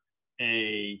trigger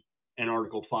an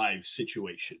Article 5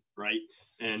 situation, right?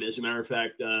 And as a matter of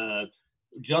fact,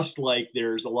 just like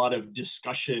there's a lot of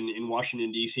discussion in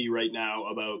Washington, D.C. right now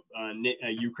about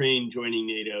Ukraine joining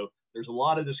NATO, there's a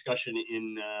lot of discussion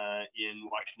in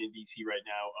Washington, D.C. right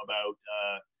now about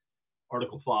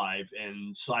Article 5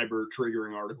 and cyber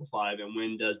triggering Article 5 and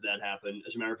when does that happen.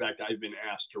 As a matter of fact, I've been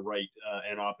asked to write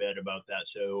an op-ed about that.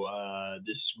 So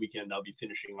this weekend I'll be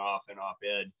finishing off an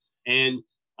op-ed. And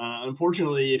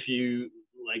unfortunately, if you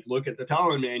look at the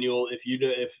Talon manual, if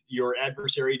your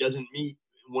adversary doesn't meet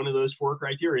one of those 4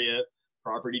 criteria,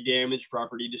 property damage,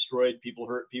 property destroyed, people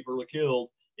hurt, people are killed,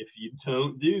 if you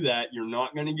don't do that, you're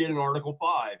not going to get an Article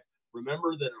 5.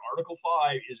 Remember that an Article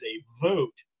 5 is a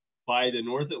vote by the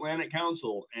North Atlantic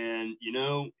Council, and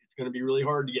it's going to be really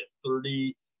hard to get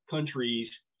 30 countries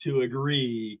to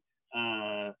agree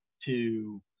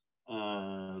to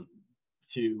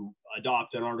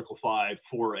adopt an Article 5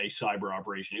 for a cyber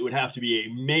operation. It would have to be a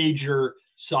major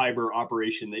cyber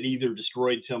operation that either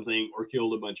destroyed something or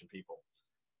killed a bunch of people.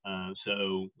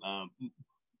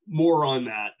 More on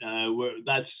that.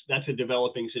 That's a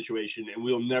developing situation, and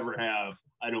we'll never have,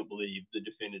 I don't believe, the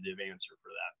definitive answer for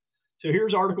that. So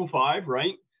here's Article 5,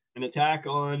 right? An attack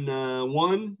on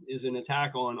one is an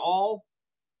attack on all.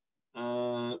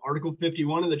 Article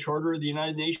 51 of the Charter of the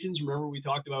United Nations. Remember, we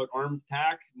talked about armed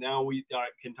attack. Now we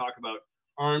can talk about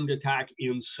armed attack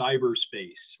in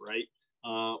cyberspace, right?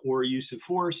 Or use of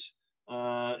force.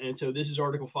 And so this is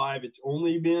Article 5. It's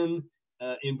only been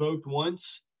invoked once,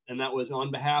 and that was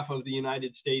on behalf of the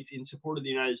United States, in support of the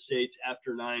United States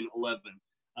after 9/11.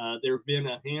 There have been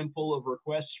a handful of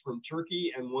requests from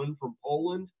Turkey and one from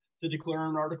Poland to declare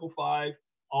an Article 5.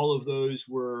 All of those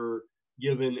were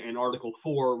given an Article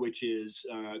 4, which is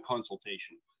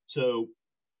consultation. So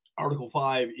Article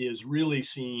 5 is really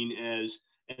seen as,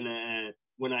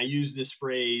 when I use this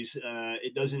phrase,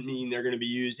 it doesn't mean they're going to be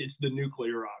used. It's the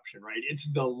nuclear option, right? It's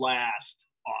the last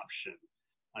option.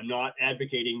 I'm not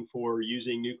advocating for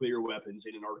using nuclear weapons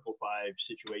in an Article 5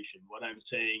 situation. What I'm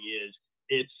saying is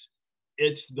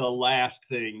it's the last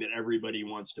thing that everybody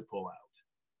wants to pull out,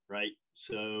 right?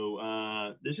 So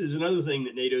this is another thing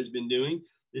that NATO's been doing.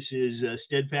 This is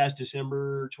Steadfast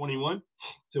December 21.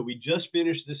 So we just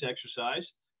finished this exercise.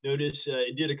 Notice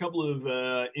it did a couple of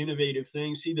innovative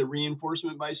things. See the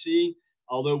reinforcement by sea?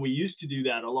 Although we used to do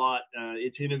that a lot,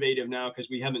 it's innovative now because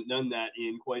we haven't done that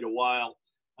in quite a while.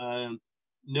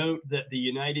 Note that the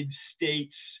United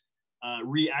States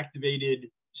reactivated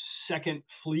Second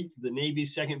Fleet, the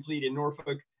Navy's Second Fleet in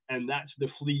Norfolk, and that's the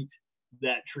fleet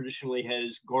that traditionally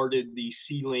has guarded the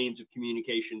sea lanes of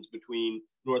communications between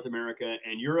North America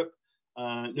and Europe.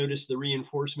 Notice the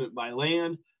reinforcement by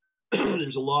land.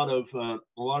 There's a lot of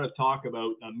talk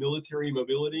about military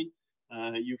mobility.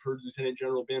 You've heard Lieutenant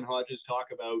General Ben Hodges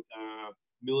talk about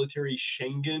military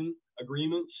Schengen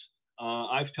agreements.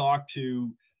 I've talked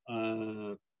to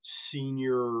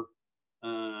senior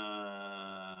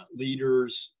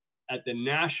leaders at the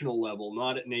national level,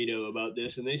 not at NATO, about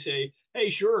this. And they say, hey,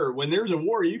 sure, when there's a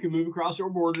war, you can move across our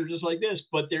border just like this,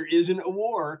 but there isn't a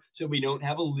war, so we don't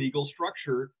have a legal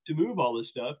structure to move all this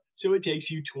stuff. So it takes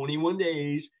you 21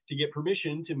 days to get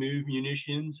permission to move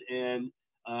munitions and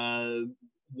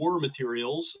war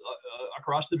materials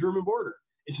across the German border.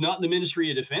 It's not the Ministry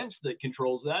of Defense that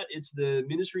controls that. It's the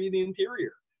Ministry of the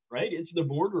Interior, right? It's the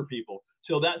border people.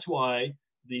 So that's why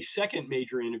the second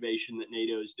major innovation that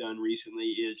NATO has done recently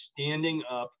is standing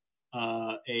up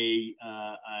a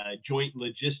joint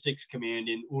logistics command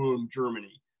in Ulm,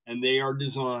 Germany. And they are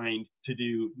designed to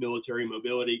do military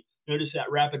mobility. Notice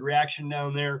that rapid reaction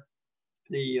down there.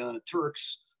 The Turks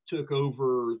took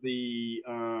over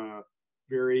the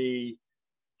very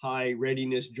high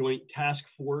readiness joint task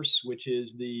force, which is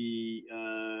the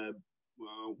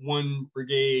one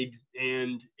brigade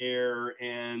and air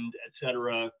and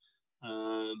etc.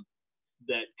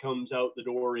 That comes out the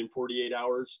door in 48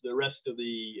 hours. The rest of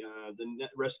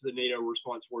the NATO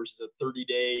response force is a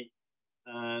 30-day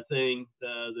thing.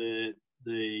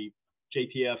 The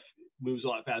JTF moves a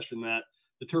lot faster than that.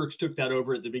 The Turks took that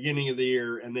over at the beginning of the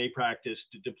year, and they practiced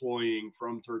deploying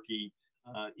from Turkey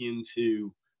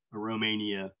into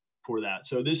Romania for that.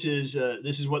 So this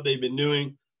is what they've been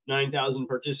doing. 9,000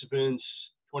 participants,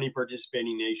 20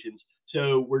 participating nations.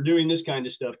 So we're doing this kind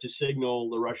of stuff to signal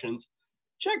the Russians.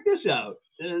 Check this out.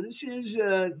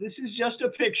 This is just a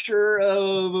picture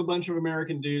of a bunch of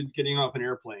American dudes getting off an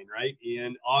airplane, right?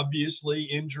 And obviously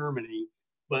in Germany.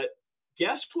 But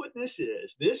guess what this is?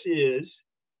 This is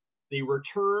the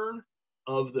return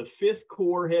of the 5th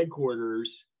Corps headquarters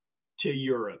to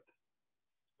Europe.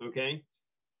 Okay?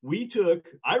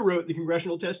 I wrote the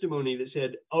congressional testimony that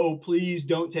said, oh, please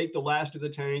don't take the last of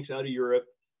the tanks out of Europe.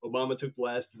 Obama took the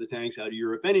last of the tanks out of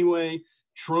Europe anyway.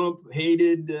 Trump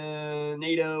hated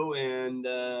NATO and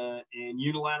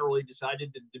unilaterally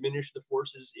decided to diminish the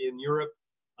forces in Europe.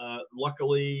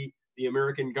 Luckily, the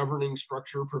American governing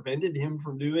structure prevented him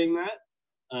from doing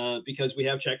that because we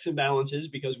have checks and balances,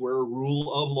 because we're a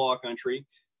rule of law country.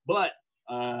 But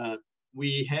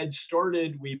we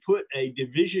put a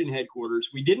division headquarters.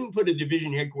 We didn't put a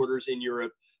division headquarters in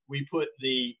Europe. We put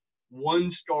the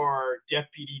 1-star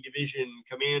deputy division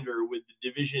commander with the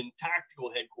division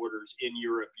tactical headquarters in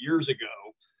Europe years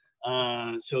ago,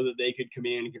 so that they could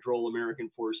command and control American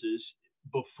forces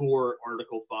before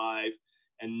Article 5.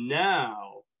 And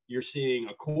now you're seeing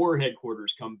a Corps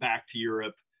headquarters come back to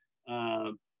Europe,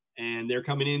 and they're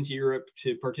coming into Europe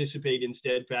to participate in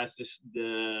Steadfast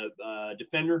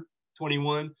Defender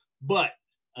 21. But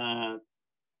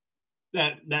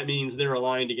that means they're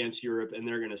aligned against Europe, and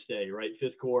they're going to stay, right?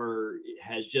 5th Corps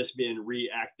has just been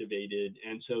reactivated.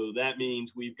 And so that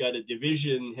means we've got a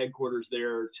division headquarters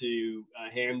there to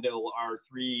handle our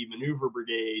 3 maneuver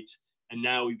brigades. And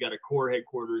now we've got a Corps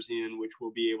headquarters in, which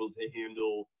will be able to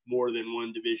handle more than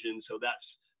 1 division. So that's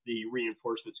the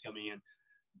reinforcements coming in.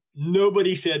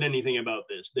 Nobody said anything about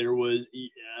this. There was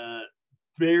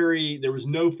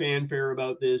no fanfare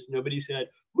about this. Nobody said,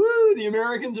 woo, the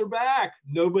Americans are back.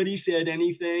 Nobody said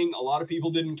anything. A lot of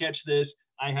people didn't catch this.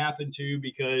 I happened to,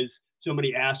 because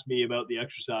somebody asked me about the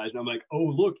exercise, and I'm like, oh,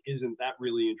 look, isn't that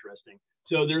really interesting?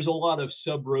 So there's a lot of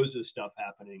sub rosa stuff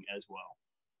happening as well.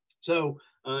 So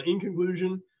in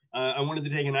conclusion, I wanted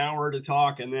to take an hour to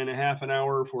talk and then a half an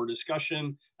hour for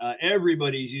discussion.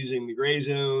 Everybody's using the gray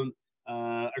zone,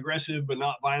 aggressive but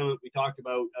not violent. We talked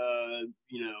about,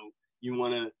 you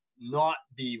want to not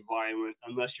be violent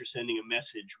unless you're sending a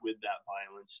message with that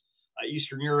violence.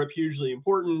 Eastern Europe, hugely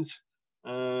important.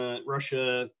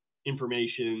 Russia,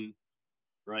 information,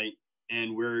 right?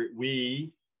 And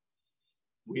we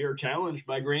are challenged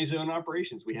by gray zone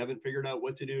operations. We haven't figured out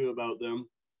what to do about them.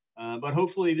 But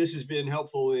hopefully this has been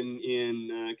helpful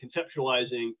in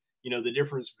conceptualizing, the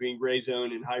difference between gray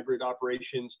zone and hybrid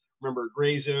operations. Remember,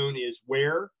 gray zone is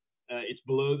where it's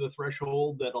below the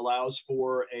threshold that allows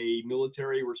for a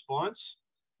military response.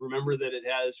 Remember that it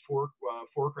has four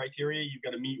criteria. You've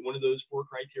got to meet one of those 4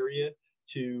 criteria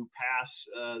to pass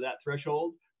that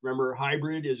threshold. Remember,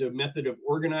 hybrid is a method of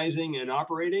organizing and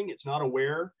operating. It's not a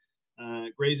where.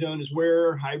 Gray zone is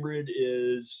where, hybrid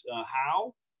is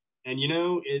how. And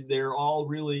they're all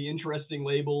really interesting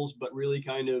labels, but really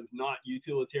kind of not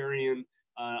utilitarian.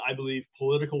 I believe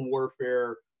political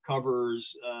warfare covers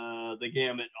the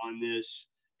gamut on this,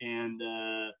 and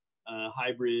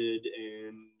hybrid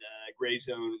and gray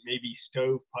zone, maybe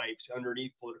stovepipes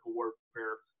underneath political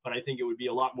warfare. But I think it would be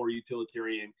a lot more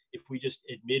utilitarian if we just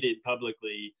admitted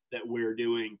publicly that we're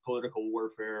doing political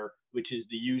warfare, which is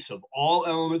the use of all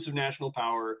elements of national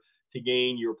power to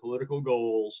gain your political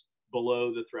goals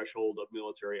below the threshold of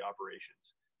military operations.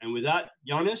 And with that,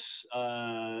 Giannis,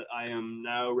 I am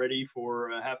now ready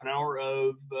for a half an hour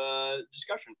of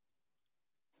discussion.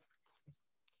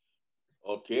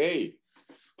 Okay,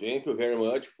 thank you very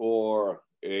much for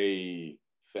a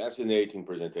fascinating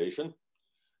presentation.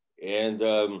 And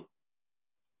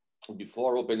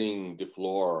before opening the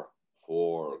floor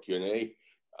for Q&A,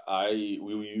 I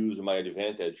will use my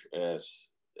advantage as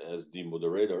the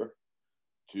moderator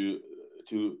to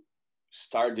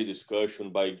start the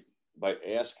discussion by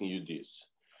asking you this.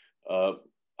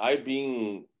 I've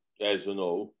been, as you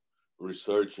know,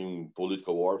 researching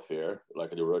political warfare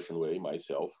like the Russian way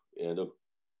myself, and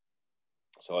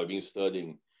so I've been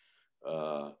studying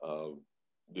the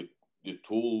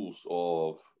tools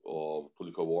of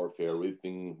political warfare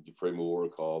within the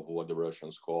framework of what the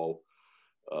Russians call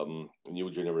new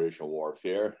generation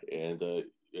warfare, and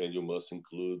you must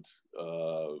include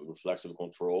reflexive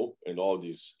control and all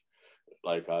these,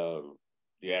 like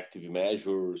the active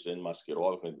measures and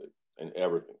Maskerov and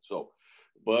everything. So,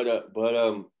 but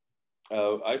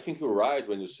I think you're right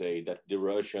when you say that the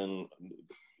Russian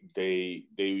they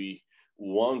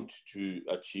want to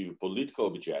achieve political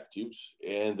objectives,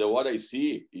 and what I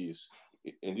see is,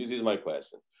 and this is my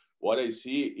question, what I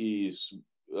see is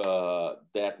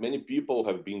that many people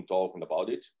have been talking about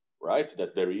it, right?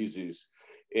 That there is this,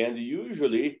 and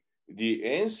usually the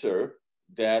answer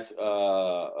that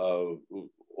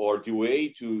or the way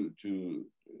to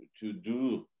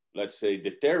do, let's say,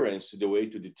 deterrence, the way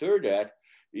to deter that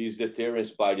is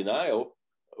deterrence by denial,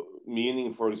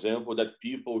 meaning, for example, that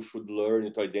people should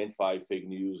learn to identify fake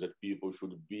news, that people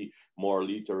should be more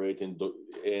literate and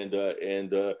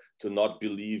to not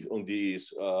believe on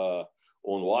these on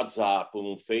WhatsApp,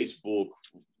 on Facebook,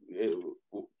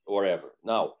 wherever.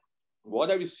 Now, what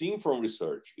I've seen from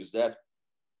research is that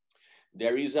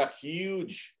there is a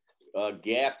huge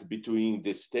gap between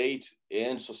the state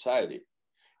and society.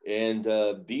 And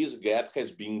this gap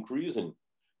has been increasing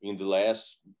in the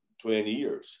last 20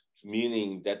 years,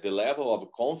 meaning that the level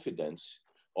of confidence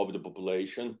of the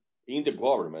population in the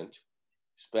government,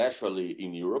 especially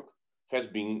in Europe, has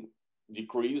been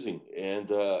decreasing and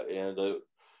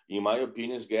in my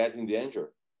opinion, is getting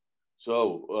danger.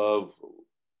 So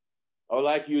I would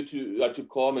like you to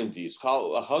comment this.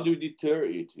 How do we deter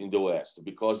it in the West?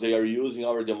 Because they are using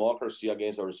our democracy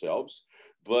against ourselves,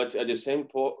 but at the same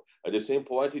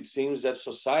point, it seems that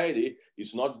society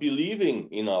is not believing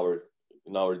in our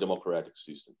democratic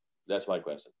system. That's my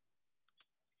question.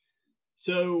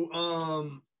 So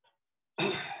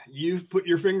you've put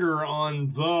your finger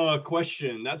on the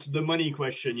question. That's the money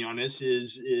question, Giannis.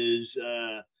 Is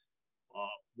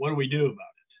what do we do about it?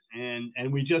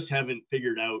 And we just haven't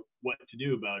figured out what to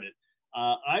do about it.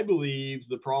 I believe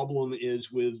the problem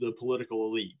is with the political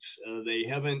elites. They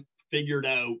haven't figured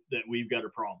out that we've got a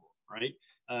problem, right?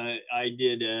 I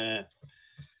did a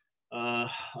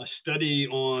study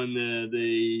on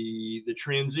the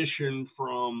transition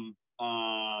from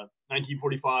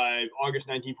 1945, August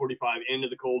 1945, end of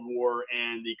the Cold War,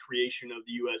 and the creation of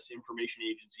the U.S. Information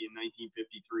Agency in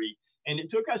 1953. And it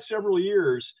took us several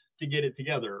years to get it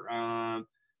together.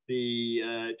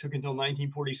 It took until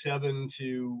 1947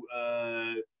 to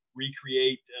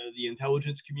recreate the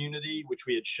intelligence community, which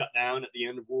we had shut down at the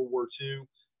end of World War II.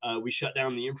 We shut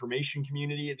down the information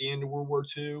community at the end of World War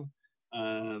II.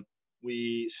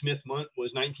 Smith-Mundt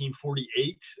was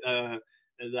 1948.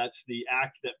 That's the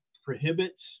act that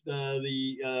prohibits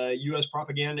the U.S.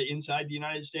 propaganda inside the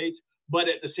United States. But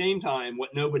at the same time,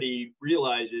 what nobody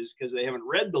realizes, because they haven't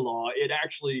read the law, it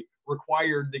actually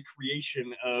required the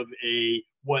creation of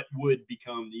what would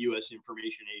become the U.S.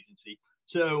 Information Agency.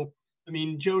 So, I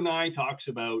mean, Joe Nye talks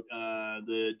about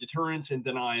the deterrence and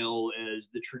denial as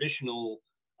the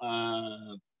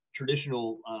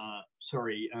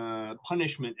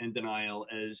punishment and denial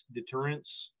as deterrence,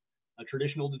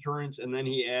 traditional deterrence, and then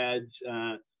he adds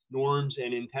norms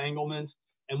and entanglement.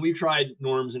 And we've tried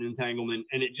norms and entanglement,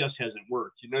 and it just hasn't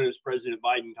worked. You notice President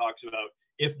Biden talks about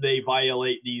if they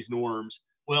violate these norms.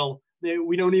 Well,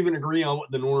 we don't even agree on what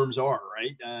the norms are,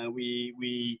 right?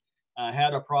 We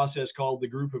had a process called the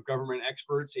Group of Government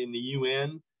Experts in the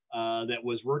UN that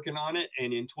was working on it.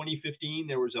 And in 2015,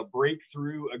 there was a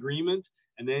breakthrough agreement.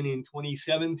 And then in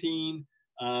 2017,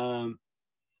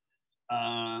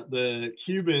 the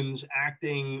Cubans,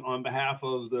 acting on behalf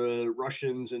of the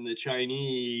Russians and the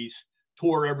Chinese,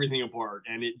 tore everything apart,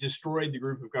 and it destroyed the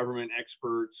Group of Government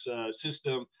Experts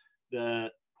system.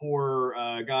 The poor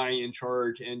guy in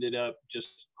charge ended up just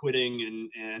quitting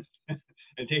and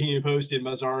and taking a post in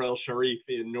Mazar el-Sharif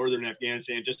in northern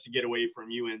Afghanistan just to get away from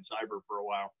UN cyber for a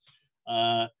while.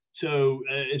 So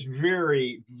it's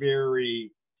very,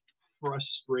 very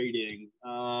frustrating.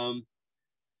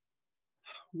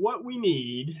 what we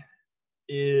need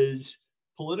is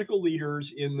political leaders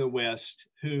in the West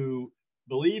who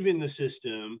believe in the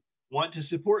system, want to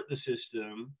support the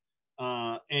system,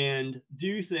 and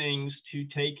do things to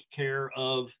take care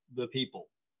of the people,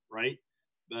 right?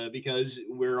 Because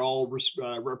we're all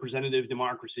representative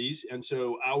democracies. And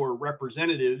so our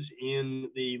representatives in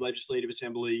the legislative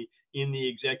assembly, in the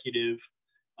executive,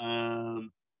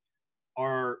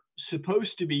 are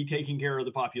supposed to be taking care of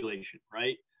the population,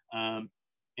 right?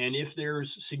 And if there's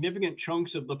significant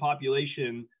chunks of the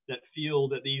population that feel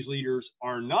that these leaders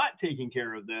are not taking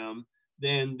care of them,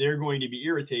 then they're going to be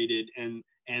irritated.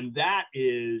 And that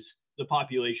is the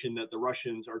population that the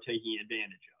Russians are taking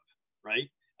advantage of, right?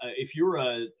 If you're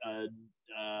a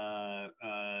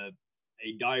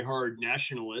diehard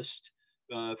nationalist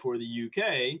for the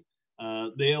UK,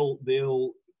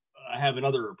 they'll have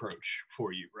another approach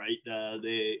for you, right?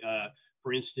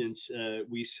 For instance,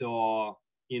 we saw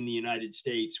in the United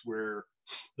States where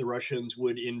the Russians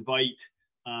would invite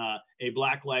a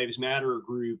Black Lives Matter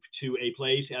group to a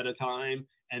place at a time,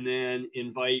 and then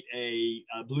invite a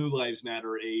Blue Lives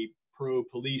Matter, a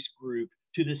pro-police group,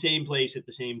 to the same place at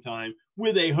the same time,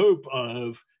 with a hope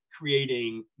of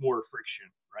creating more friction,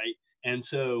 right? And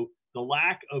so the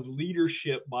lack of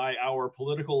leadership by our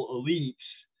political elites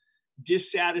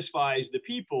dissatisfies the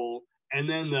people, and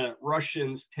then the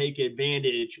Russians take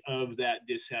advantage of that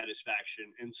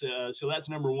dissatisfaction. And so that's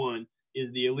number one,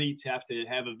 is the elites have to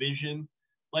have a vision,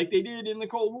 like they did in the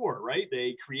Cold War, right?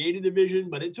 They created a vision,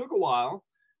 but it took a while.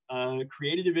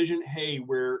 Created a vision. Hey,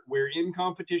 we're in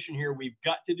competition here. We've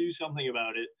got to do something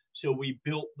about it. So we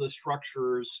built the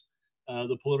structures,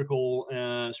 the political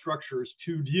structures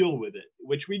to deal with it,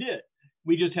 which we did.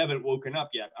 We just haven't woken up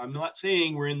yet. I'm not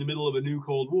saying we're in the middle of a new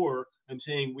Cold War. I'm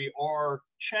saying we are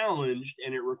challenged,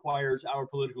 and it requires our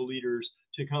political leaders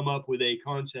to come up with a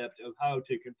concept of how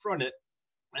to confront it.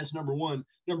 That's number one.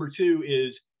 Number two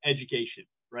is education,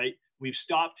 right? We've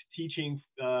stopped teaching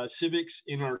civics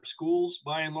in our schools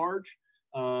by and large.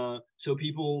 So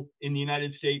people in the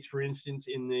United States, for instance,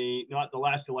 in not the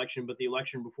last election, but the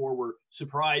election before, were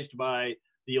surprised by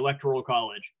the Electoral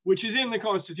College, which is in the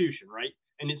Constitution, right?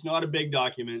 And it's not a big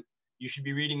document. You should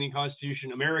be reading the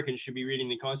Constitution. Americans should be reading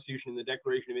the Constitution and the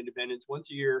Declaration of Independence once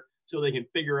a year so they can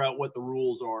figure out what the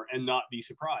rules are and not be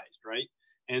surprised, right?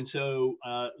 And so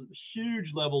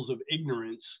huge levels of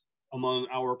ignorance among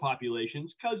our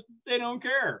populations, because they don't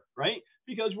care, right?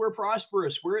 Because we're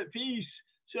prosperous, we're at peace.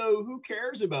 So who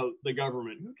cares about the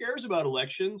government? Who cares about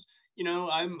elections? You know,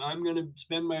 I'm going to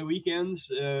spend my weekends,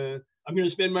 I'm going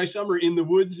to spend my summer in the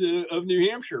woods of New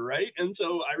Hampshire, right? And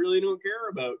so I really don't care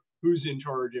about who's in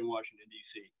charge in Washington,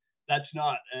 D.C. That's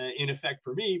not in effect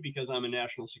for me, because I'm a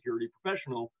national security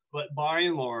professional, but by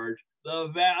and large,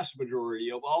 the vast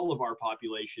majority of all of our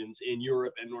populations in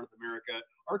Europe and North America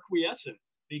are quiescent,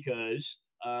 because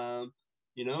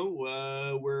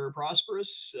we're prosperous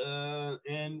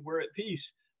and we're at peace.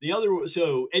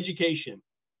 So education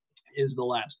is the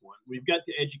last one. We've got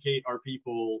to educate our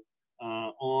people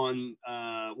on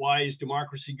why is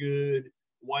democracy good,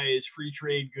 why is free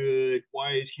trade good,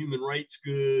 why is human rights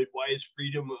good, why is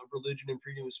freedom of religion and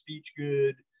freedom of speech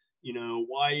good, you know,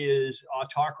 why is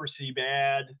autocracy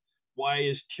bad, why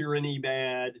is tyranny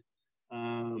bad,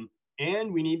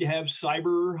 and we need to have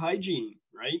cyber hygiene,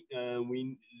 right?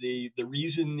 The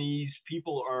reason these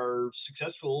people are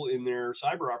successful in their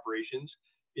cyber operations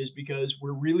is because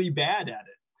we're really bad at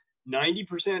it.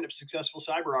 90% of successful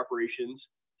cyber operations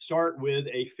start with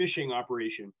a phishing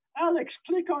operation. Alex,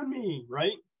 click on me,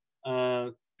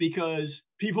 right? Because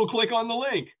people click on the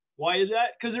link. Why is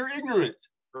that? Because they're ignorant,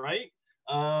 right?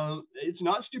 It's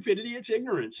not stupidity, it's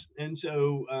ignorance. And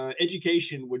so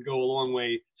education would go a long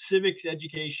way. Civics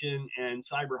education and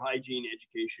cyber hygiene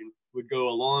education would go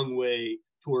a long way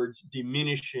towards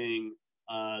diminishing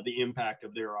the impact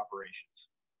of their operations.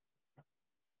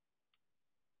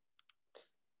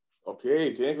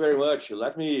 Okay, thank you very much.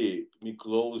 Let me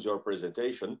close your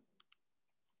presentation,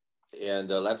 and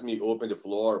let me open the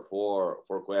floor for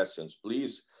questions.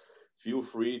 Please feel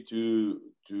free to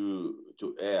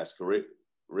ask.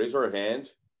 Raise your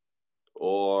hand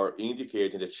or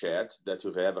indicate in the chat that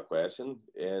you have a question,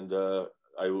 and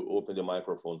I will open the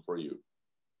microphone for you.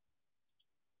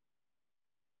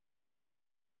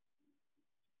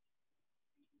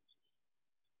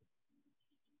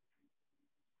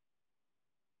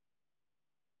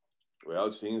 Well,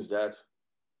 it seems that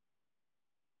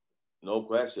no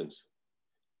questions.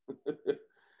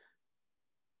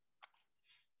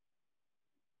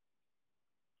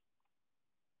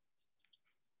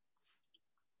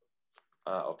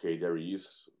 Okay, there is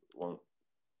one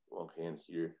hand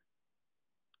here.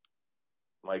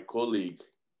 My colleague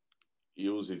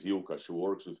Ilse Vilka, she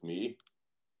works with me.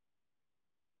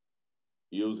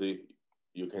 Ilse,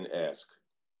 you can ask.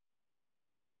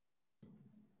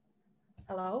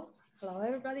 Hello,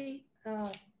 everybody.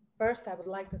 First, I would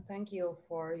like to thank you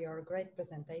for your great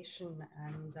presentation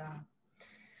and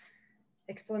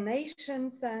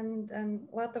explanations and a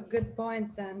lot of good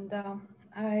points. And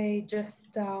I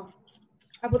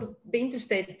would be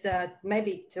interested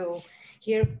maybe to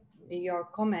hear your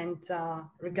comment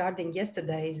regarding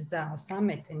yesterday's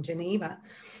summit in Geneva.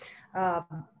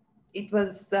 It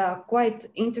was quite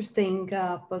interesting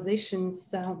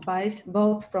positions by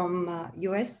both from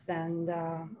US and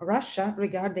Russia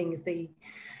regarding the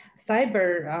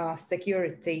cyber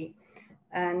security.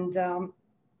 And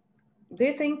do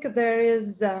you think there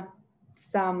is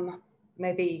some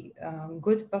maybe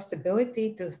good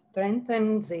possibility to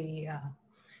strengthen the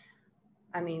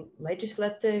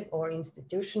legislative or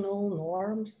institutional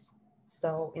norms?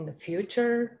 So in the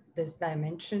future, this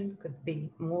dimension could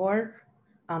be more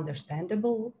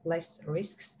understandable, less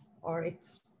risks, or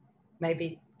it's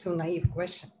maybe too naive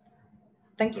question.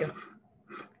 Thank you.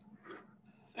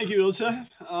 Thank you, Ilse.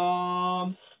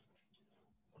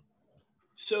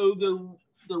 So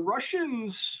the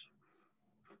Russians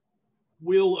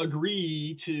will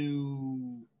agree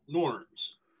to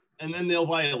norms, and then they'll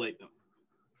violate them,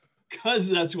 because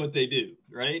that's what they do,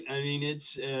 right? I mean,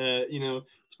 it's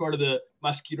it's part of the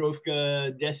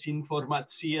maskirovka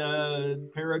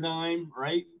desinformatia paradigm,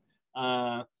 right?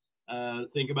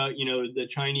 Think about the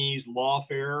Chinese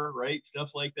lawfare, right? Stuff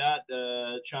like that.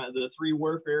 The three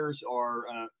warfares are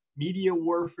media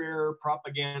warfare,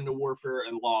 propaganda warfare,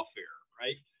 and lawfare,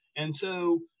 right? And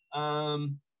so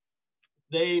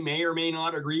they may or may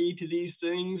not agree to these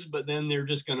things, but then they're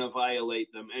just going to violate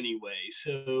them anyway.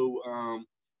 So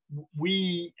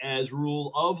we, as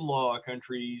rule of law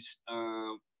countries,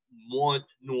 want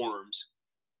norms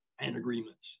and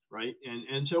agreements, right?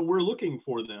 And so we're looking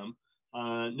for them.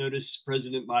 Notice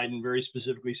President Biden very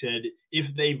specifically said, if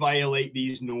they violate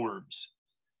these norms,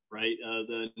 right?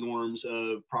 The norms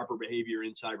of proper behavior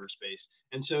in cyberspace.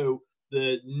 And so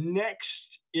the next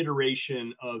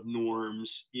iteration of norms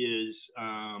is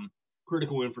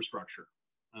critical infrastructure.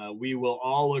 We will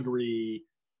all agree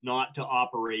not to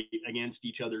operate against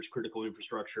each other's critical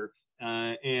infrastructure.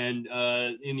 And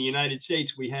in the United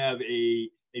States, we have a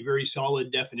very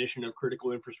solid definition of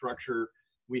critical infrastructure.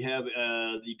 We have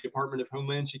the Department of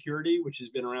Homeland Security, which has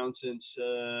been around since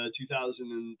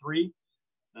 2003.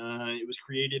 It was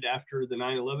created after the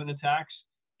 9/11 attacks,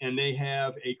 and they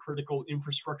have a critical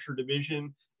infrastructure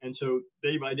division. And so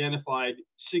they've identified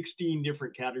 16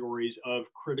 different categories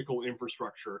of critical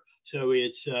infrastructure. So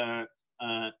it's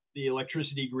the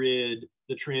electricity grid,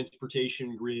 the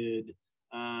transportation grid,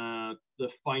 the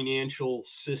financial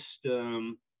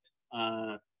system.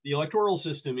 The electoral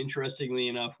system, interestingly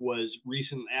enough, was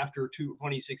recent after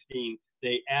 2016.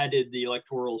 They added the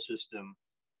electoral system,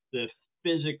 the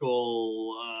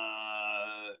physical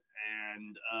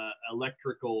and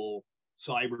electrical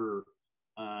cyber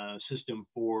system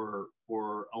for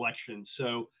elections.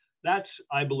 So that's,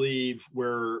 I believe,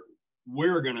 where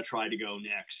we're going to try to go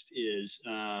next is,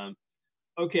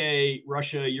 okay,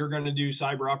 Russia, you're going to do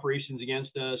cyber operations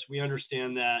against us. We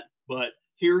understand that, but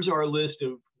here's our list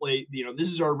of, this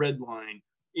is our red line.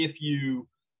 If you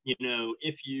do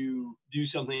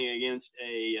something against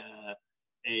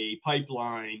a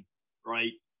pipeline,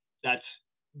 right, that's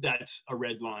a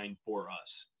red line for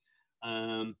us.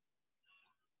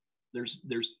 There's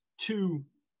two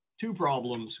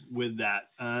problems with that.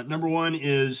 Number one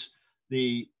is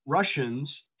the Russians,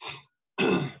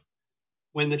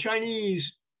 when the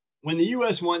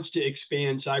US wants to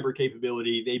expand cyber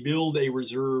capability, they build a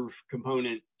reserve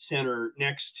component center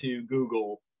next to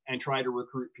Google and try to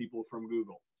recruit people from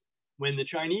Google. When the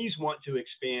Chinese want to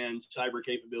expand cyber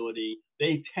capability,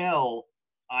 they tell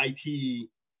IT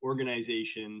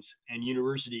organizations and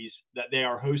universities that they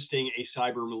are hosting a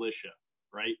cyber militia,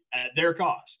 right, at their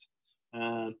cost.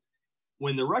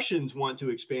 When the Russians want to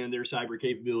expand their cyber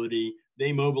capability,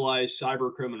 they mobilize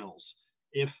cyber criminals.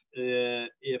 When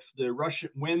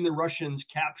the Russians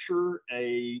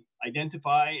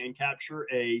identify and capture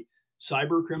a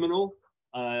cyber criminal,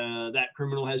 that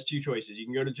criminal has two choices. You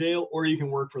can go to jail or you can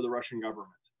work for the Russian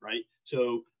government, right?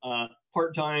 So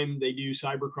part-time, they do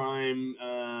cybercrime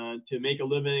to make a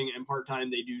living, and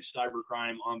part-time, they do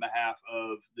cybercrime on behalf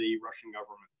of the Russian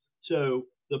government. So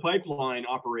the pipeline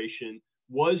operation,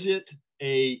 was it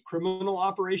a criminal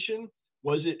operation?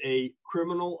 Was it a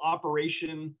criminal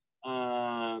operation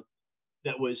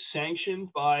that was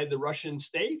sanctioned by the Russian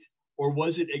state? Or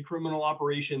was it a criminal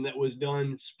operation that was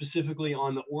done specifically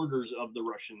on the orders of the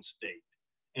Russian state?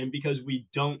 And because we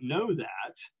don't know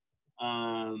that,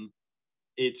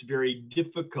 it's very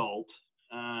difficult.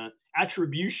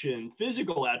 Attribution,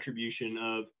 physical attribution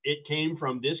of it came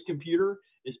from this computer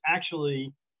is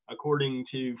actually, according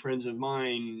to friends of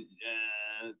mine,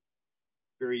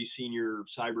 very senior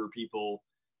cyber people,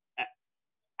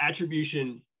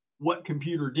 attribution, what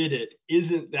computer did it,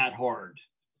 isn't that hard,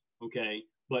 okay?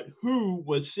 But who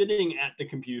was sitting at the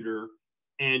computer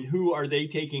and who are they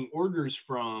taking orders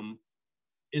from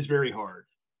is very hard,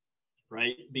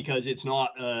 right? Because it's not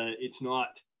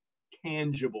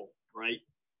tangible, right?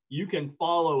 You can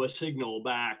follow a signal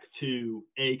back to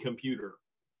a computer,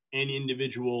 an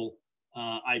individual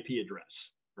IP address,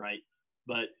 right?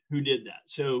 But who did that?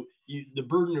 So the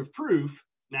burden of proof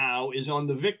now is on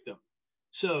the victim.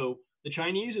 So the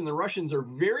Chinese and the Russians are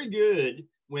very good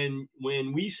when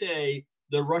we say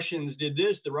the Russians did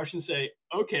this, the Russians say,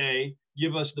 okay,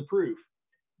 give us the proof.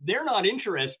 They're not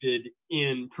interested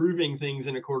in proving things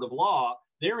in a court of law.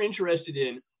 They're interested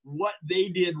in what they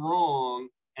did wrong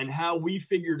and how we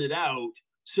figured it out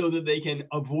so that they can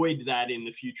avoid that in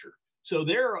the future. So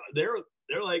they're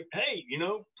like, hey,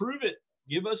 prove it,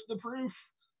 give us the proof,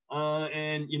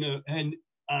 and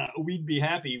we'd be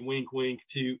happy, wink, wink,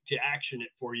 to action it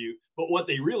for you. But what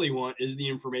they really want is the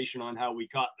information on how we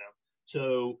caught them.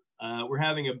 So we're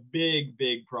having a big,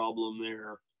 big problem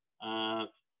there.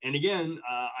 And again,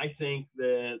 I think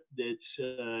that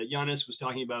Giannis was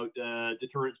talking about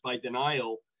deterrence by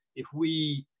denial. If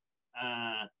we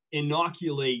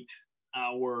inoculate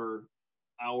our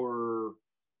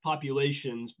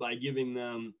populations by giving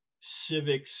them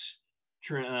civics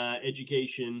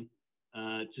education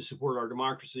to support our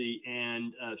democracy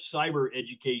and cyber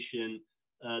education,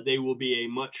 they will be a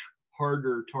much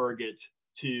harder target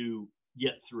to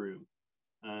get through,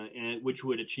 and which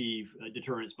would achieve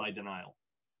deterrence by denial.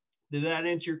 Did that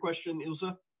answer your question,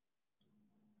 Ilse?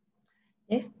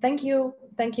 Yes, thank you.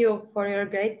 Thank you for your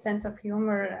great sense of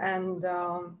humor. And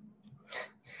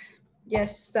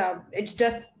yes, it's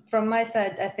just from my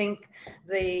side, I think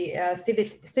the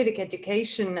civic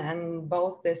education and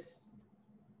both this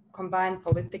combined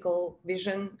political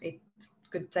vision, it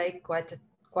could take quite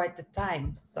a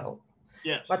time. So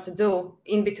yes, what to do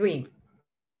in between?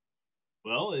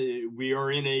 Well, we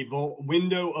are in a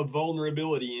window of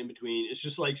vulnerability in between. It's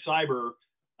just like cyber.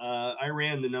 I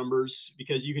ran the numbers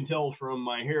because you can tell from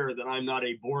my hair that I'm not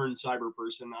a born cyber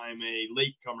person. I'm a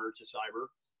latecomer to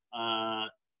cyber.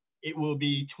 It will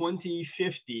be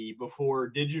 2050 before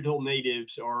digital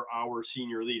natives are our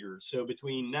senior leaders. So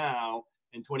between now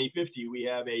and 2050, we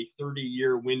have a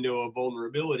 30-year window of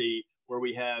vulnerability where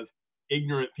we have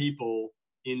ignorant people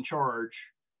in charge.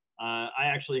 I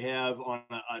actually have on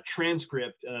a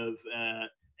transcript of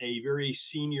a very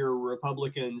senior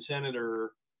Republican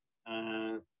senator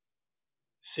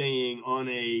saying on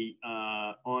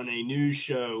a news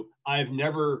show,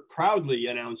 proudly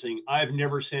announcing, I've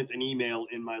never sent an email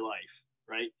in my life,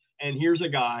 right? And here's a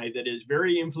guy that is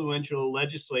very influential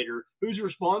legislator who's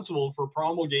responsible for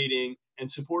promulgating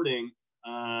and supporting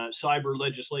cyber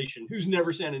legislation, who's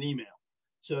never sent an email.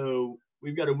 So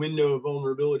we've got a window of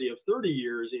vulnerability of 30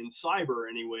 years in cyber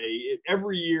anyway.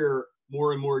 Every year,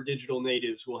 more and more digital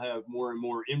natives will have more and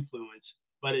more influence,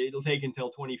 but it'll take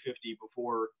until 2050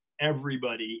 before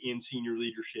everybody in senior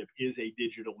leadership is a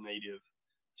digital native.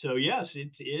 So yes,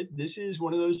 this is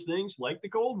one of those things like the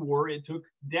Cold War. It took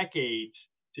decades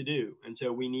to do. And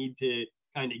so we need to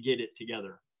kind of get it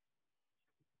together.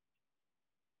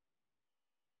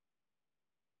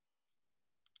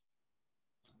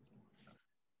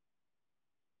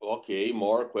 Okay,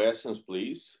 more questions,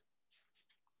 please.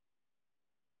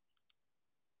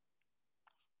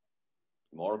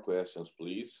 More questions,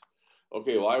 please.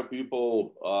 Okay, while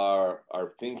people are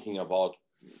thinking about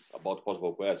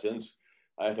possible questions,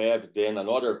 I have then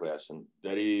another question.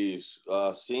 That is,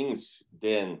 since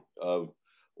then,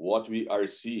 what we are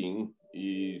seeing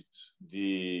is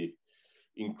the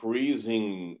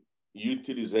increasing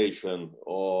utilization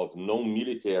of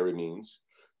non-military means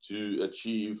to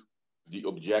achieve the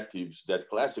objectives that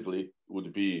classically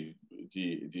would be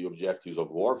the objectives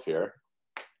of warfare.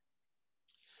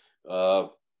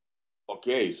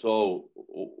 Okay, so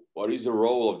what is the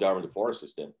role of the armed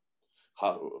forces then?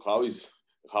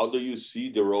 How do you see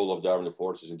the role of the armed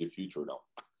forces in the future now?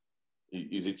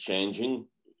 Is it changing,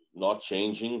 not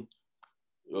changing?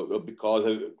 Because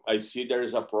I see there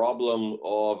is a problem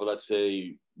of, let's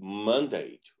say,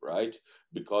 mandate, right?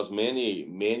 Because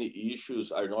many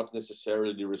issues are not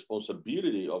necessarily the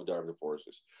responsibility of the armed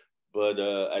forces, but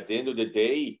at the end of the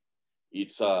day,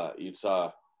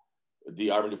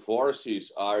 the armed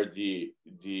forces are the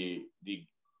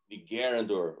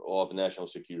guarantor of national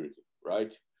security.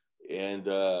 right? And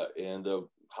how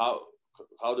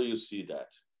do you see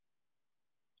that?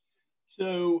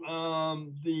 So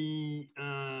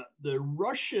the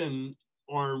Russian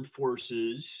armed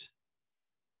forces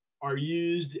are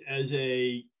used as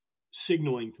a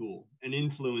signaling tool, an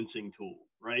influencing tool,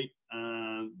 right?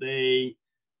 They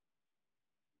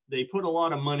put a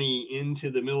lot of money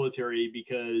into the military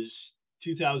because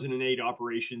 2008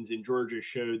 operations in Georgia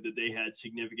showed that they had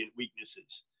significant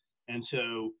weaknesses. And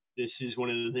so this is one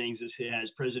of the things that has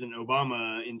President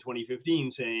Obama in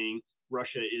 2015 saying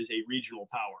Russia is a regional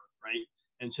power, right?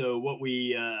 And so what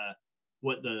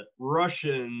the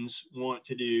Russians want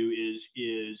to do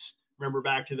is remember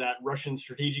back to that Russian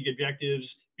strategic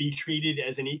objectives, be treated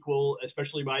as an equal,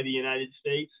 especially by the United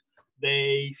States.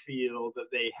 They feel that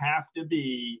they have to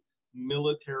be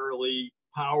militarily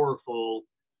powerful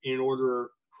in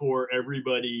order for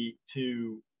everybody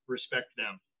to respect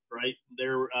them, right?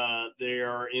 They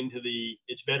are into the,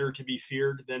 it's better to be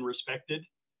feared than respected,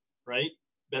 right?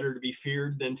 Better to be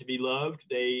feared than to be loved.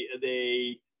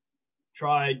 They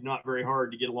tried not very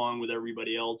hard to get along with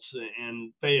everybody else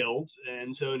and failed.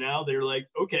 And so now they're like,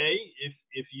 okay,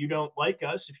 if you don't like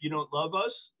us, if you don't love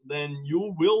us, then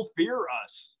you will fear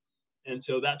us. And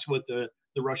so that's what the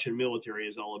Russian military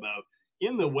is all about.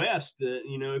 In the West, if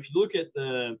you look at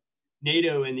the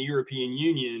NATO and the European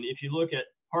Union, if you look at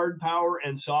hard power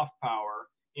and soft power,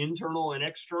 internal and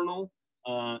external,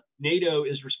 NATO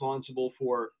is responsible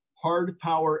for hard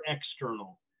power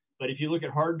external. But if you look at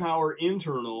hard power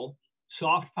internal,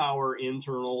 soft power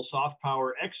internal, soft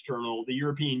power external, the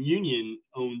European Union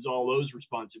owns all those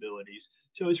responsibilities.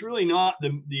 So it's really not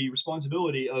the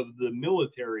responsibility of the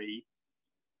military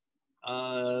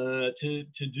to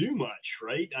do much,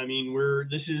 right? I mean,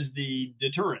 this is the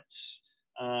deterrence.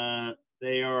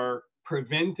 They are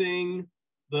preventing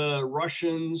the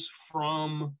Russians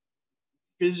from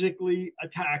physically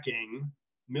attacking,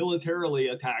 militarily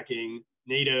attacking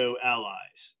NATO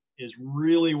allies, is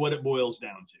really what it boils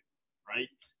down to, right?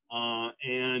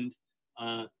 And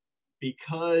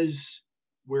because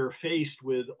we're faced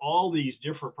with all these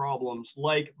different problems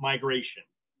like migration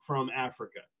from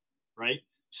Africa, right?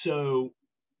 So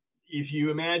if you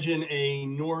imagine a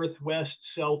northwest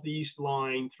southeast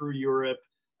line through Europe,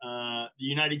 the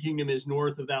United Kingdom is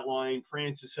north of that line,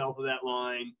 France is south of that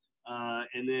line,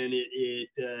 and then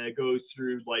it goes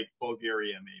through like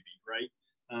Bulgaria maybe, right?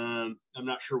 I'm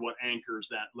not sure what anchors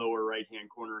that lower right-hand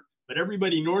corner, but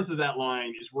everybody north of that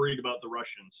line is worried about the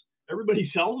Russians. Everybody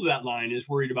south of that line is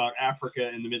worried about Africa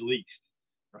and the Middle East,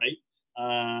 right?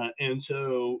 And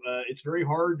so it's very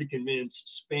hard to convince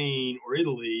Spain or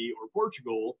Italy or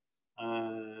Portugal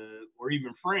or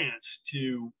even France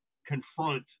to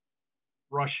confront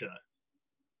Russia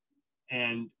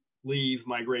and leave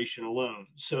migration alone.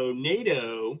 So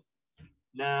NATO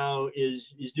now is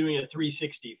doing a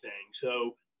 360 thing.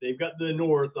 So they've got the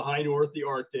north, the high north, the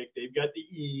Arctic, they've got the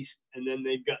east, and then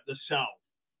they've got the south,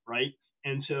 right?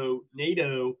 And so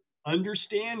NATO,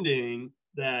 understanding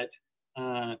that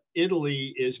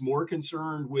Italy is more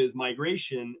concerned with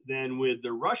migration than with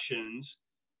the Russians,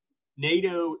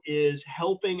 NATO is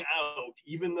helping out,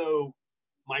 even though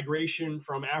migration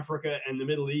from Africa and the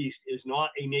Middle East is not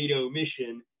a NATO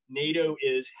mission, NATO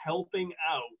is helping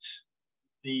out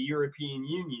the European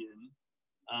Union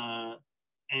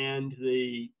and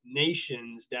the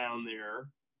nations down there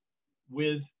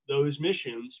with those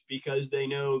missions because they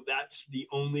know that's the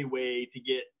only way to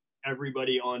get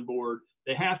everybody on board.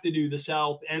 They have to do the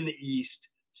South and the East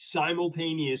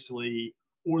simultaneously,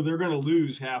 or they're going to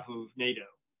lose half of NATO.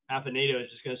 Half of NATO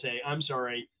is just going to say, I'm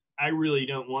sorry, I really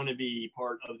don't want to be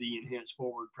part of the enhanced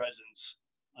forward presence.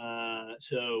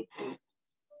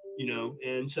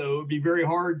 And so it'd be very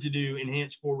hard to do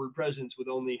enhanced forward presence with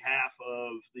only half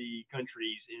of the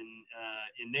countries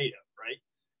in NATO, right?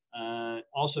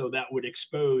 Also, that would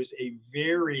expose a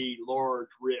very large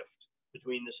rift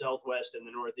between the Southwest and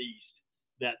the Northeast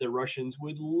that the Russians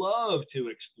would love to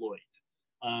exploit.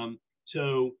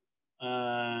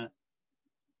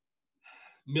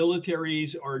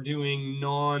 Militaries are doing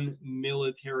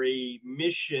non-military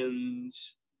missions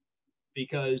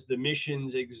because the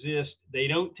missions exist. They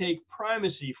don't take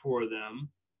primacy for them.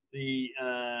 The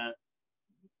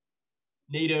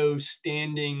NATO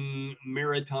Standing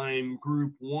Maritime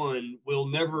Group 1 will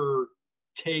never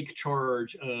take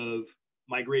charge of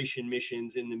migration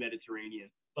missions in the Mediterranean,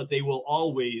 but they will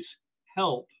always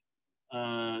help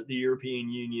the European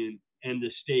Union and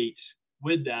the states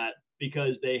with that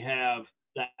because they have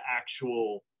the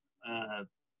actual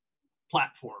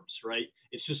platforms, right?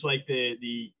 It's just like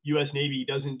the U.S. Navy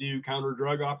doesn't do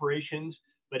counter-drug operations,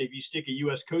 but if you stick a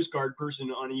U.S. Coast Guard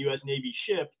person on a U.S. Navy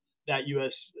ship,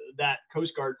 that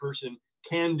Coast Guard person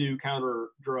can do counter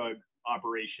drug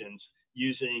operations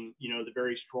using, you know, the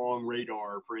very strong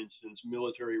radar, for instance,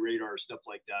 military radar, stuff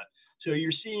like that. So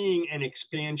you're seeing an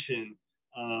expansion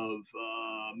of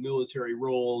military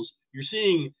roles. You're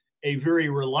seeing a very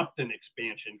reluctant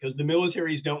expansion because the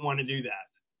militaries don't want to do that,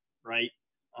 right?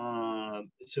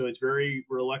 So it's very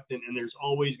reluctant, and there's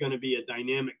always going to be a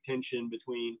dynamic tension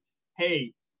between,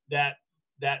 hey, that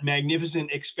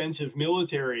magnificent, expensive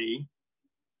military,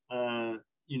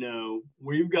 you know,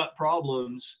 we've got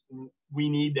problems. We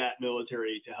need that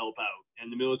military to help out.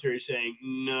 And the military is saying,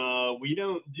 no, we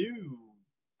don't do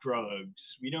drugs.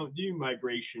 We don't do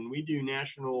migration. We do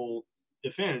national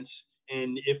defense.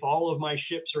 And if all of my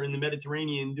ships are in the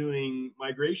Mediterranean doing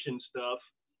migration stuff,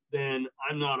 then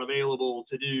I'm not available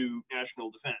to do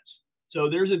national defense. So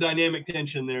there's a dynamic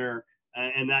tension there,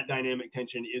 and that dynamic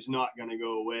tension is not going to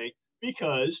go away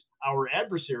because our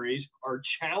adversaries are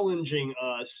challenging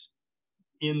us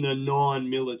in the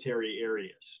non-military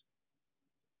areas.